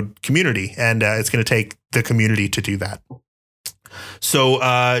glitched mode community. And it's going to take the community to do that. So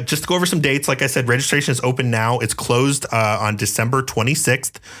just to go over some dates, like I said, registration is open now. It's closed on December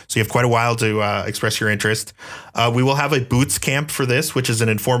 26th. So you have quite a while to express your interest. We will have a boots camp for this, which is an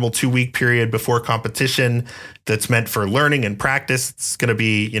informal 2-week period before competition that's meant for learning and practice. It's going to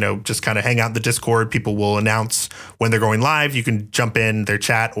be, just kind of hang out in the Discord. People will announce when they're going live. You can jump in their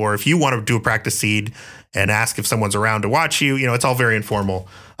chat, or if you want to do a practice seed and ask if someone's around to watch you, it's all very informal.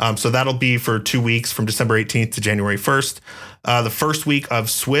 So that'll be for 2 weeks from December 18th to January 1st. The first week of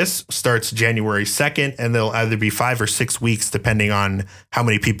Swiss starts January 2nd, and there'll either be 5 or 6 weeks, depending on how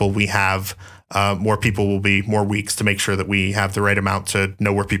many people we have. More people will be more weeks to make sure that we have the right amount to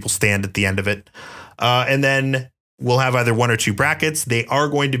know where people stand at the end of it. And then we'll have either 1 or 2 brackets. They are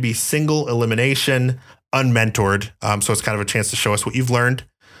going to be single elimination, unmentored. So it's kind of a chance to show us what you've learned.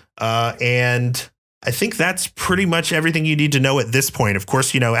 And I think that's pretty much everything you need to know at this point. Of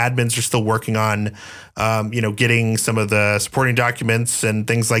course, admins are still working on, getting some of the supporting documents and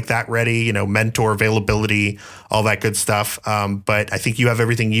things like that ready, mentor availability, all that good stuff. But I think you have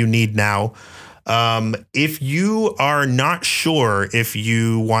everything you need now. If you are not sure if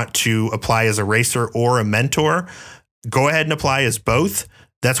you want to apply as a racer or a mentor, go ahead and apply as both.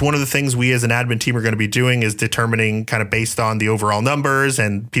 That's one of the things we as an admin team are going to be doing, is determining, kind of based on the overall numbers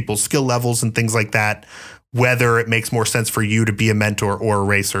and people's skill levels and things like that, whether it makes more sense for you to be a mentor or a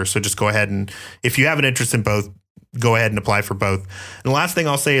racer. So just go ahead, and if you have an interest in both, go ahead and apply for both. And the last thing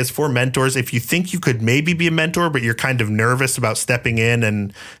I'll say is, for mentors, if you think you could maybe be a mentor, but you're kind of nervous about stepping in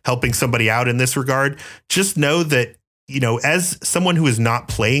and helping somebody out in this regard, just know that, as someone who is not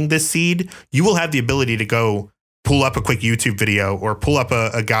playing this seed, you will have the ability to go pull up a quick YouTube video, or pull up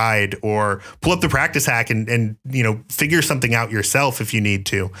a guide, or pull up the practice hack and figure something out yourself if you need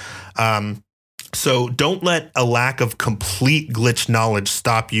to. So don't let a lack of complete glitch knowledge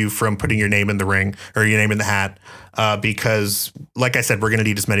stop you from putting your name in the ring, or your name in the hat, because, like I said, we're going to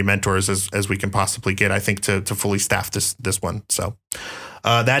need as many mentors as we can possibly get, I think, to fully staff this one. So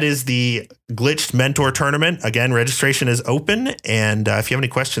that is the Glitched Mentor Tournament. Again, registration is open, and if you have any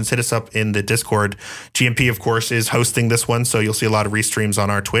questions, hit us up in the Discord. GMP, of course, is hosting this one, so you'll see a lot of restreams on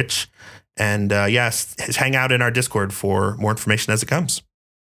our Twitch. And yes, hang out in our Discord for more information as it comes.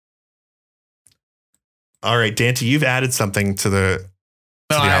 All right, Dante, you've added something to the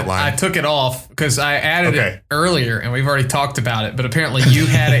outline. I took it off because I added it earlier, and we've already talked about it, but apparently you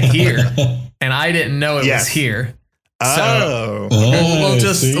had it here, and I didn't know it was here. So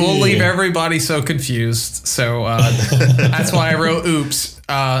we'll leave everybody so confused. So that's why I wrote "oops"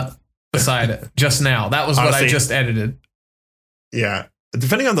 beside it just now. That was what I just edited. Yeah.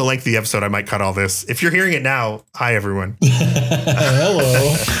 Depending on the length of the episode, I might cut all this. If you're hearing it now, hi, everyone.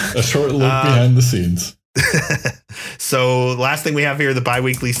 Hello. A short look behind the scenes. So last thing we have here, the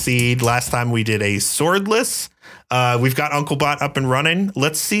bi-weekly seed. Last time we did a swordless. We've got UncleBot up and running.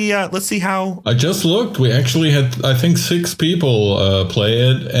 Let's see how. I just looked. We actually had, I think, 6 people play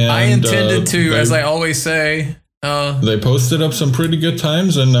it. And I intended to, as I always say. They posted up some pretty good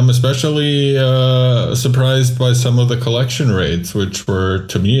times, and I'm especially surprised by some of the collection rates, which were,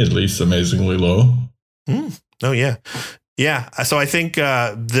 to me at least, amazingly low. Oh, yeah. Yeah. So I think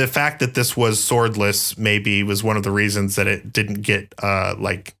the fact that this was swordless maybe was one of the reasons that it didn't get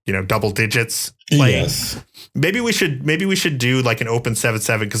double digits playing. Yes. Maybe we should do like an open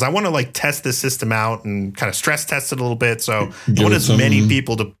 7-7, because I want to like test this system out and kind of stress test it a little bit. So I want as many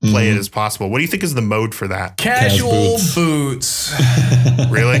people to play it as possible. What do you think is the mode for that? Casual boots.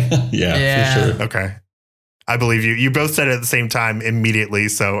 Really? Yeah, for sure. Okay. I believe you. You both said it at the same time immediately,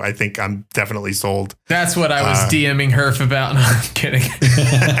 so I think I'm definitely sold. That's what I was DMing Herf about. No, I'm kidding.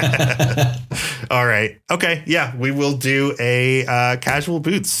 All right. Okay. Yeah, we will do a casual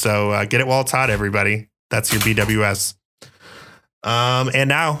boots. So get it while it's hot, everybody. That's your BWS. And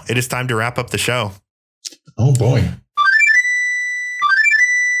now it is time to wrap up the show. Oh, boy.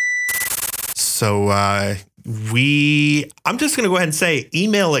 So I'm just going to go ahead and say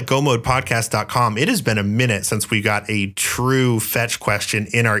email at gomodepodcast.com. It has been a minute since we got a true fetch question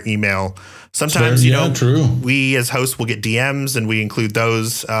in our email. Sometimes, true. We as hosts will get DMs and we include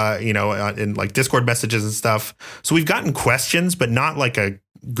those, in like Discord messages and stuff. So we've gotten questions, but not like a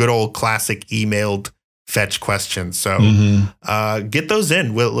good old classic emailed fetch questions. So get those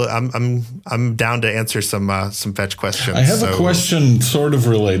in. I'm down to answer some fetch questions. I have a question sort of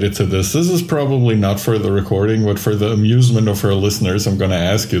related to this. This is probably not for the recording, but for the amusement of our listeners, I'm going to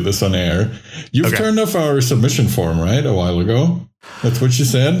ask you this on air. You've turned off our submission form, right? A while ago. That's what you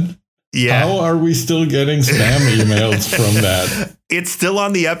said? Yeah. How are we still getting spam emails from that? It's still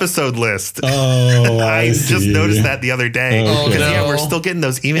on the episode list. Oh, I just noticed that the other day. Okay. We're still getting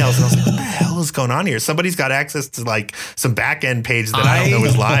those emails. And I was like, what the hell is going on here? Somebody's got access to like some back end page that I don't know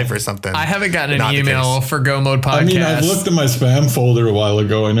is live or something. I haven't gotten an email for Go Mode Podcast. I mean, I looked in my spam folder a while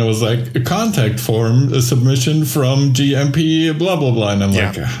ago and it was like a contact form, a submission from GMP, blah, blah, blah. And I'm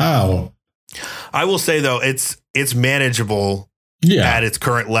like, how? I will say, though, it's manageable at its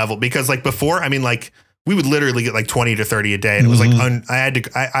current level, because like before, I mean, like we would literally get like 20 to 30 a day. And it was like,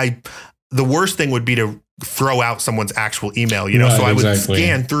 the worst thing would be to throw out someone's actual email, so I would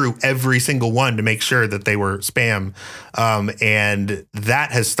scan through every single one to make sure that they were spam. And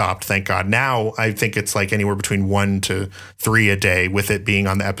that has stopped, thank God. Now I think it's like anywhere between 1 to 3 a day with it being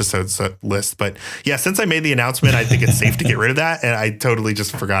on the episodes list. But yeah, since I made the announcement, I think it's safe to get rid of that. And I totally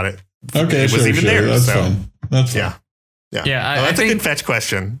just forgot it. Okay, it was even there. That's fine. That's fine. Yeah. That's a good fetch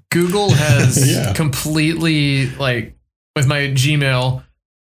question. Google has completely, like, with my Gmail,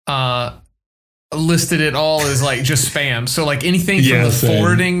 listed it all as like just spam. So like anything from the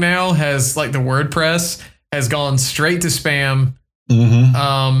forwarding now has like the WordPress has gone straight to spam.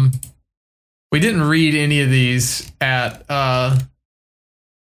 Mm-hmm. We didn't read any of these at the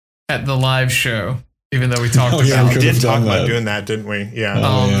live show, even though we talked about it. We did talk about doing that, didn't we? Yeah.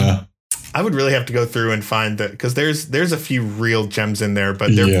 Yeah. I would really have to go through and find that, because there's a few real gems in there,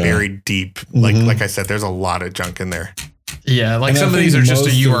 but they're buried deep. Like I said, there's a lot of junk in there. Yeah, like some of these are just a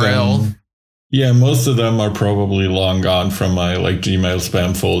URL. Yeah, most of them are probably long gone from my like Gmail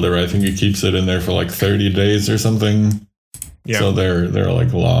spam folder. I think it keeps it in there for like 30 days or something. Yeah. So they're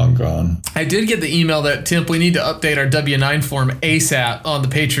like long gone. I did get the email that, Tim, we need to update our W-9 form ASAP on the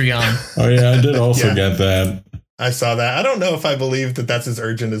Patreon. Oh yeah, I did also get that. I saw that. I don't know if I believe that that's as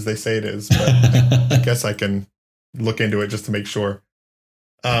urgent as they say it is, but I guess I can look into it just to make sure.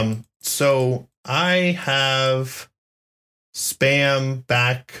 So I have spam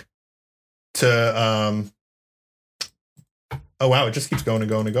back to oh wow, it just keeps going and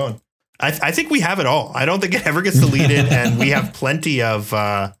going and going. I think we have it all. I don't think it ever gets deleted, and we have plenty of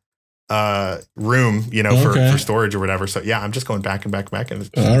room, for storage or whatever. So yeah, I'm just going back and back and back.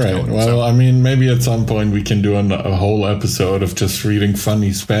 All right. Well, I mean, maybe at some point we can do a whole episode of just reading funny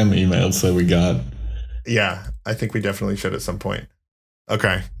spam emails that we got. Yeah, I think we definitely should at some point.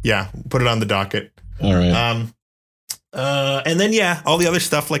 Okay. Yeah, put it on the docket. All right. And then, all the other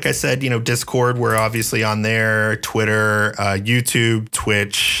stuff, like I said, Discord, we're obviously on there, Twitter, YouTube,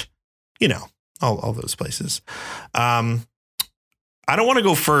 Twitch, all those places. I don't want to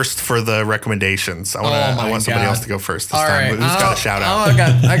go first for the recommendations. I want somebody else to go first this time. Who's got a shout out?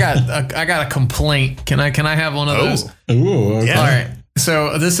 I got a complaint. Can I have one of those? Ooh, okay. Yeah. All right.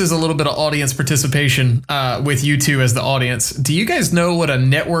 So this is a little bit of audience participation with you two as the audience. Do you guys know what a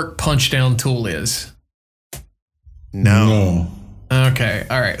network punchdown tool is? No. Okay.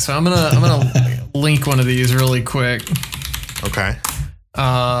 All right. So I'm gonna link one of these really quick. Okay.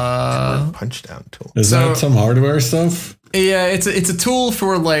 Punchdown tool. Is that some hardware stuff? Yeah, it's a tool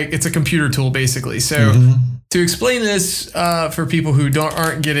for it's a computer tool basically. So to explain this for people who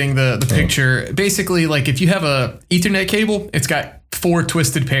aren't getting the picture, basically if you have a Ethernet cable, it's got 4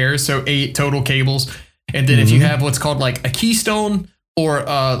 twisted pairs, so 8 total cables, and then if you have what's called a keystone or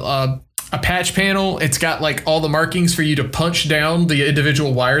a patch panel, it's got all the markings for you to punch down the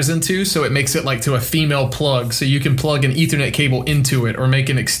individual wires into, so it makes it to a female plug, so you can plug an Ethernet cable into it or make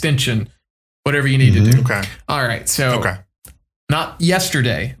an extension. Whatever you need to do. Okay. All right. So not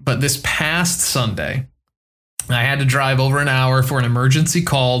yesterday, but this past Sunday, I had to drive over an hour for an emergency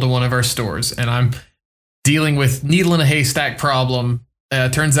call to one of our stores. And I'm dealing with needle in a haystack problem.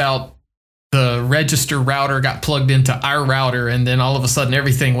 Turns out the register router got plugged into our router, and then all of a sudden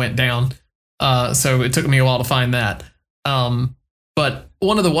everything went down. So it took me a while to find that. But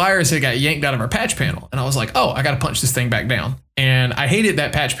one of the wires had got yanked out of our patch panel. And I was like, I got to punch this thing back down. And I hated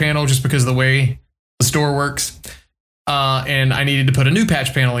that patch panel just because of the way the store works. And I needed to put a new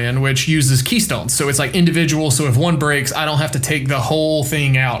patch panel in, which uses keystones. So it's individual. So if one breaks, I don't have to take the whole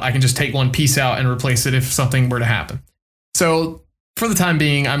thing out. I can just take one piece out and replace it if something were to happen. So for the time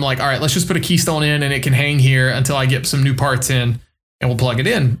being, I'm like, all right, let's just put a keystone in and it can hang here until I get some new parts in and we'll plug it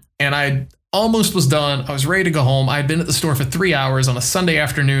in. And I almost was done. I was ready to go home. I had been at the store for 3 hours on a Sunday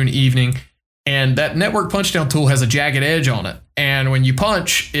afternoon, evening. And that network punchdown tool has a jagged edge on it. And when you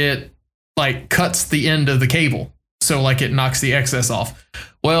punch, it cuts the end of the cable. So it knocks the excess off.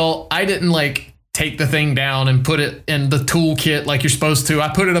 Well, I didn't take the thing down and put it in the toolkit like you're supposed to. I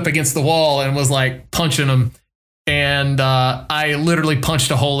put it up against the wall and was punching them. And I literally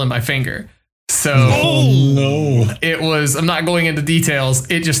punched a hole in my finger. So it was, I'm not going into details.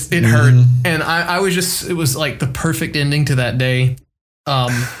 It hurt. And I was it was the perfect ending to that day.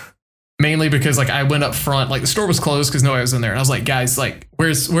 Mainly because I went up front, the store was closed because nobody was in there. And I was like, guys,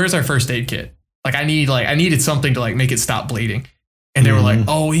 where's our first aid kit? I needed something to make it stop bleeding. And they were like,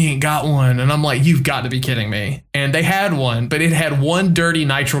 oh, we ain't got one. And I'm like, you've got to be kidding me. And they had one, but it had one dirty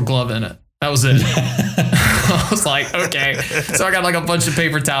nitrile glove in it. That was it. I was like, okay. So I got a bunch of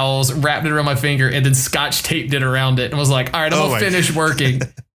paper towels, wrapped it around my finger, and then scotch taped it around it. And was like, all right, I'm going to finish working.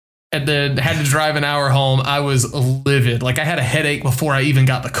 And then had to drive an hour home. I was livid. I had a headache before I even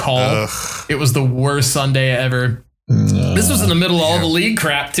got the call. Ugh. It was the worst Sunday ever. This was in the middle of all the league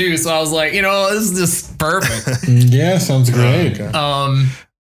crap too. So I was like, this is just perfect. Yeah, sounds great.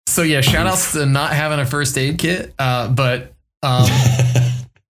 So yeah, shout outs to not having a first aid kit. But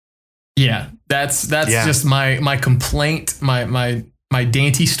yeah, that's just my complaint, my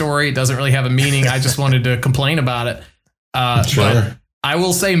dainty story. It doesn't really have a meaning. I just wanted to complain about it. Sure. But I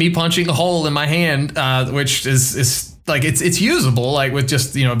will say, me punching a hole in my hand, which is it's usable, with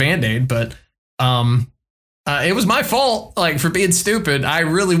just a Band-Aid, but It was my fault, like, for being stupid. I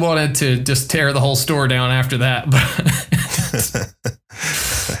really wanted to just tear the whole store down after that.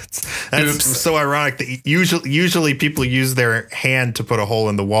 That's so ironic that usually people use their hand to put a hole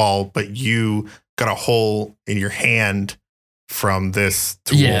in the wall, but you got a hole in your hand from this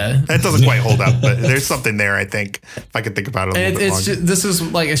tool. Yeah. That doesn't quite hold up, but there's something there, I think, if I could think about it a little bit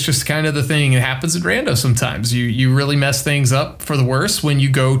longer. It's just kind of the thing. It happens at rando sometimes. You really mess things up for the worse when you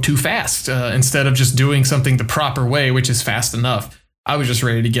go too fast instead of just doing something the proper way, which is fast enough. I was just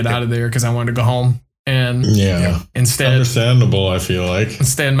ready to get out of there because I wanted to go home. And instead, understandable, I feel like.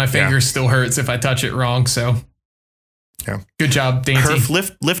 Instead, my finger still hurts if I touch it wrong. So, good job, Dante.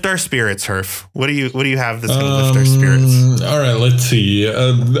 Herf, lift our spirits, Herf. What do you have that's going to lift our spirits? All right, let's see.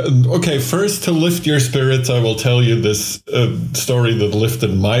 Okay, first, to lift your spirits, I will tell you this story that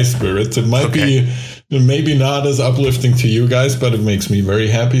lifted my spirits. It might be maybe not as uplifting to you guys, but it makes me very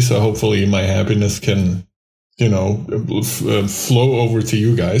happy. So hopefully, my happiness can, flow over to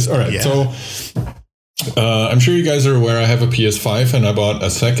you guys. All right, so. I'm sure you guys are aware I have a PS5 and I bought a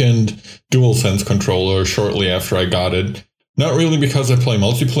second DualSense controller shortly after I got it. Not really because I play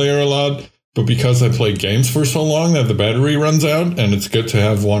multiplayer a lot, but because I play games for so long that the battery runs out, and it's good to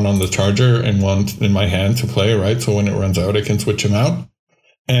have one on the charger and one in my hand to play, right? So when it runs out, I can switch them out.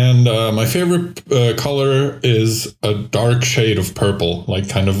 And my favorite color is a dark shade of purple, like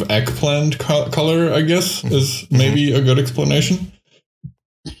kind of eggplant color, I guess, is maybe a good explanation.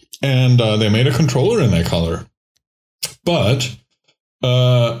 And they made a controller in that color. But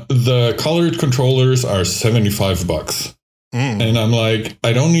the colored controllers are $75. And I'm like,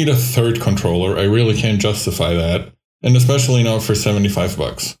 I don't need a third controller. I really can't justify that. And especially not for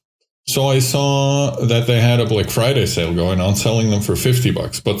 $75. So I saw that they had a Black Friday sale going on, selling them for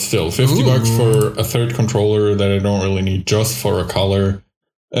 $50. But still, $50 for a third controller that I don't really need just for a color,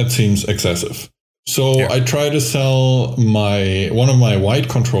 that seems excessive. So I try to sell one of my white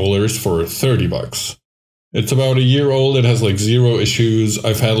controllers for $30. It's about a year old. It has like 0 issues.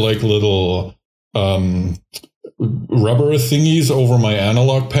 I've had like little rubber thingies over my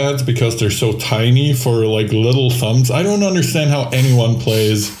analog pads because they're so tiny for like little thumbs. I don't understand how anyone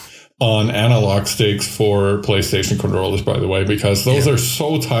plays on analog sticks for PlayStation controllers, by the way, because those are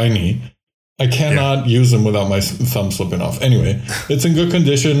so tiny. I cannot use them without my thumb slipping off. Anyway, it's in good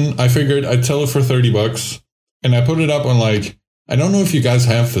condition. I figured I'd sell it for $30. And I put it up on like, I don't know if you guys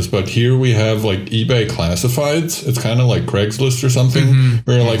have this, but here we have like eBay classifieds. It's kind of like Craigslist or something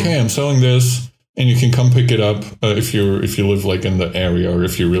where you're like, hey, I'm selling this. And you can come pick it up if you live like in the area, or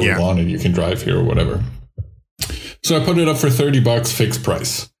if you really want it, you can drive here or whatever. So I put it up for $30, fixed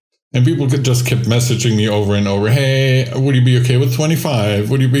price. And people just kept messaging me over and over, hey, would you be okay with 25?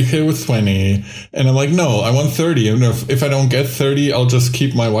 Would you be okay with 20? And I'm like, no, I want 30. And if I don't get 30, I'll just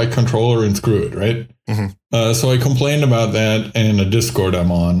keep my white controller and screw it, right? So I complained about that in a Discord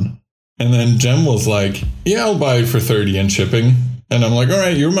I'm on. And then Jem was like, yeah, I'll buy it for 30 and shipping. And I'm like, all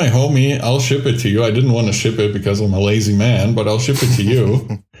right, you're my homie. I'll ship it to you. I didn't want to ship it because I'm a lazy man, but I'll ship it to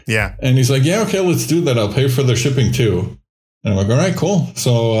you. And he's like, yeah, okay, let's do that. I'll pay for the shipping too. And I'm like, all right, cool.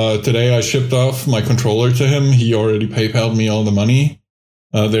 So today I shipped off my controller to him. He already PayPal'd me all the money.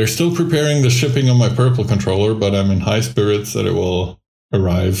 They're still preparing the shipping of my purple controller, but I'm in high spirits that it will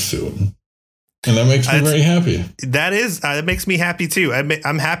arrive soon. And that makes me very happy. That makes me happy too.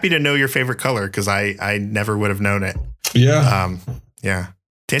 I'm happy to know your favorite color because I never would have known it. Yeah.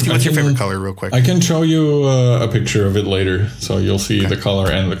 Tanty, what's your favorite color real quick? I can show you a picture of it later. So you'll see the color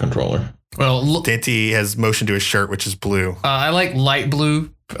and the controller. Well, Tanty has motion to his shirt, which is blue. I like light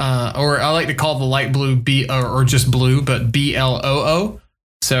blue, or I like to call the light blue B or just blue, but BLOO.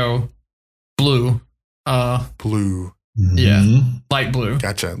 So blue. Blue. Yeah. Light blue.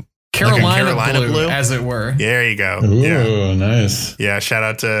 Gotcha. Carolina blue, as it were. There you go. Ooh, nice. Yeah, shout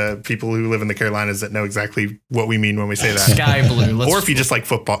out to people who live in the Carolinas that know exactly what we mean when we say that. Sky blue. Or if you just like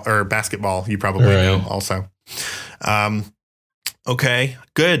football or basketball, you probably know also. Okay,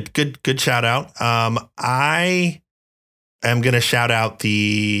 good shout out. I am going to shout out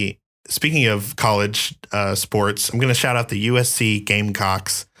speaking of college sports, I'm going to shout out the USC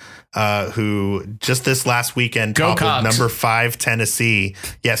Gamecocks, who just this last weekend toppled number 5 Tennessee.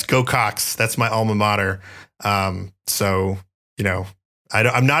 Yes, go Cox. That's my alma mater. So,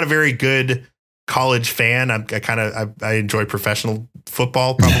 I'm not a very good college fan. I enjoy professional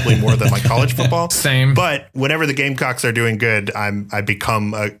football probably more than like college football. Same. But whenever the Gamecocks are doing good, I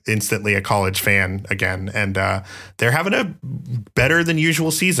become instantly a college fan again. And they're having a better than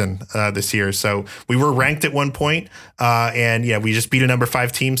usual season this year. So we were ranked at one point, and yeah, we just beat a number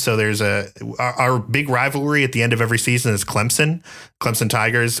 5 team. So there's our big rivalry at the end of every season is Clemson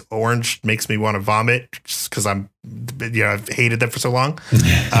Tigers. Orange makes me want to vomit just because I've hated them for so long.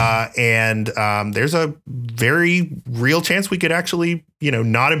 And there's a very real chance we could actually,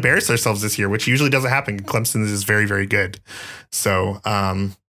 not embarrass ourselves this year, which usually doesn't happen. Clemson is very, very good. So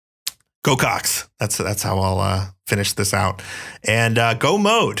go Cox. That's how I'll finish this out. And Go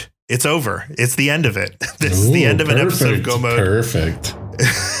Mode. It's over. It's the end of it. This is the end of an episode of Go Mode. Perfect.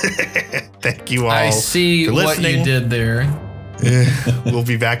 Thank you all. I see for what you did there. We'll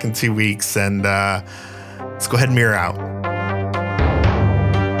be back in 2 weeks, and let's go ahead and mirror out.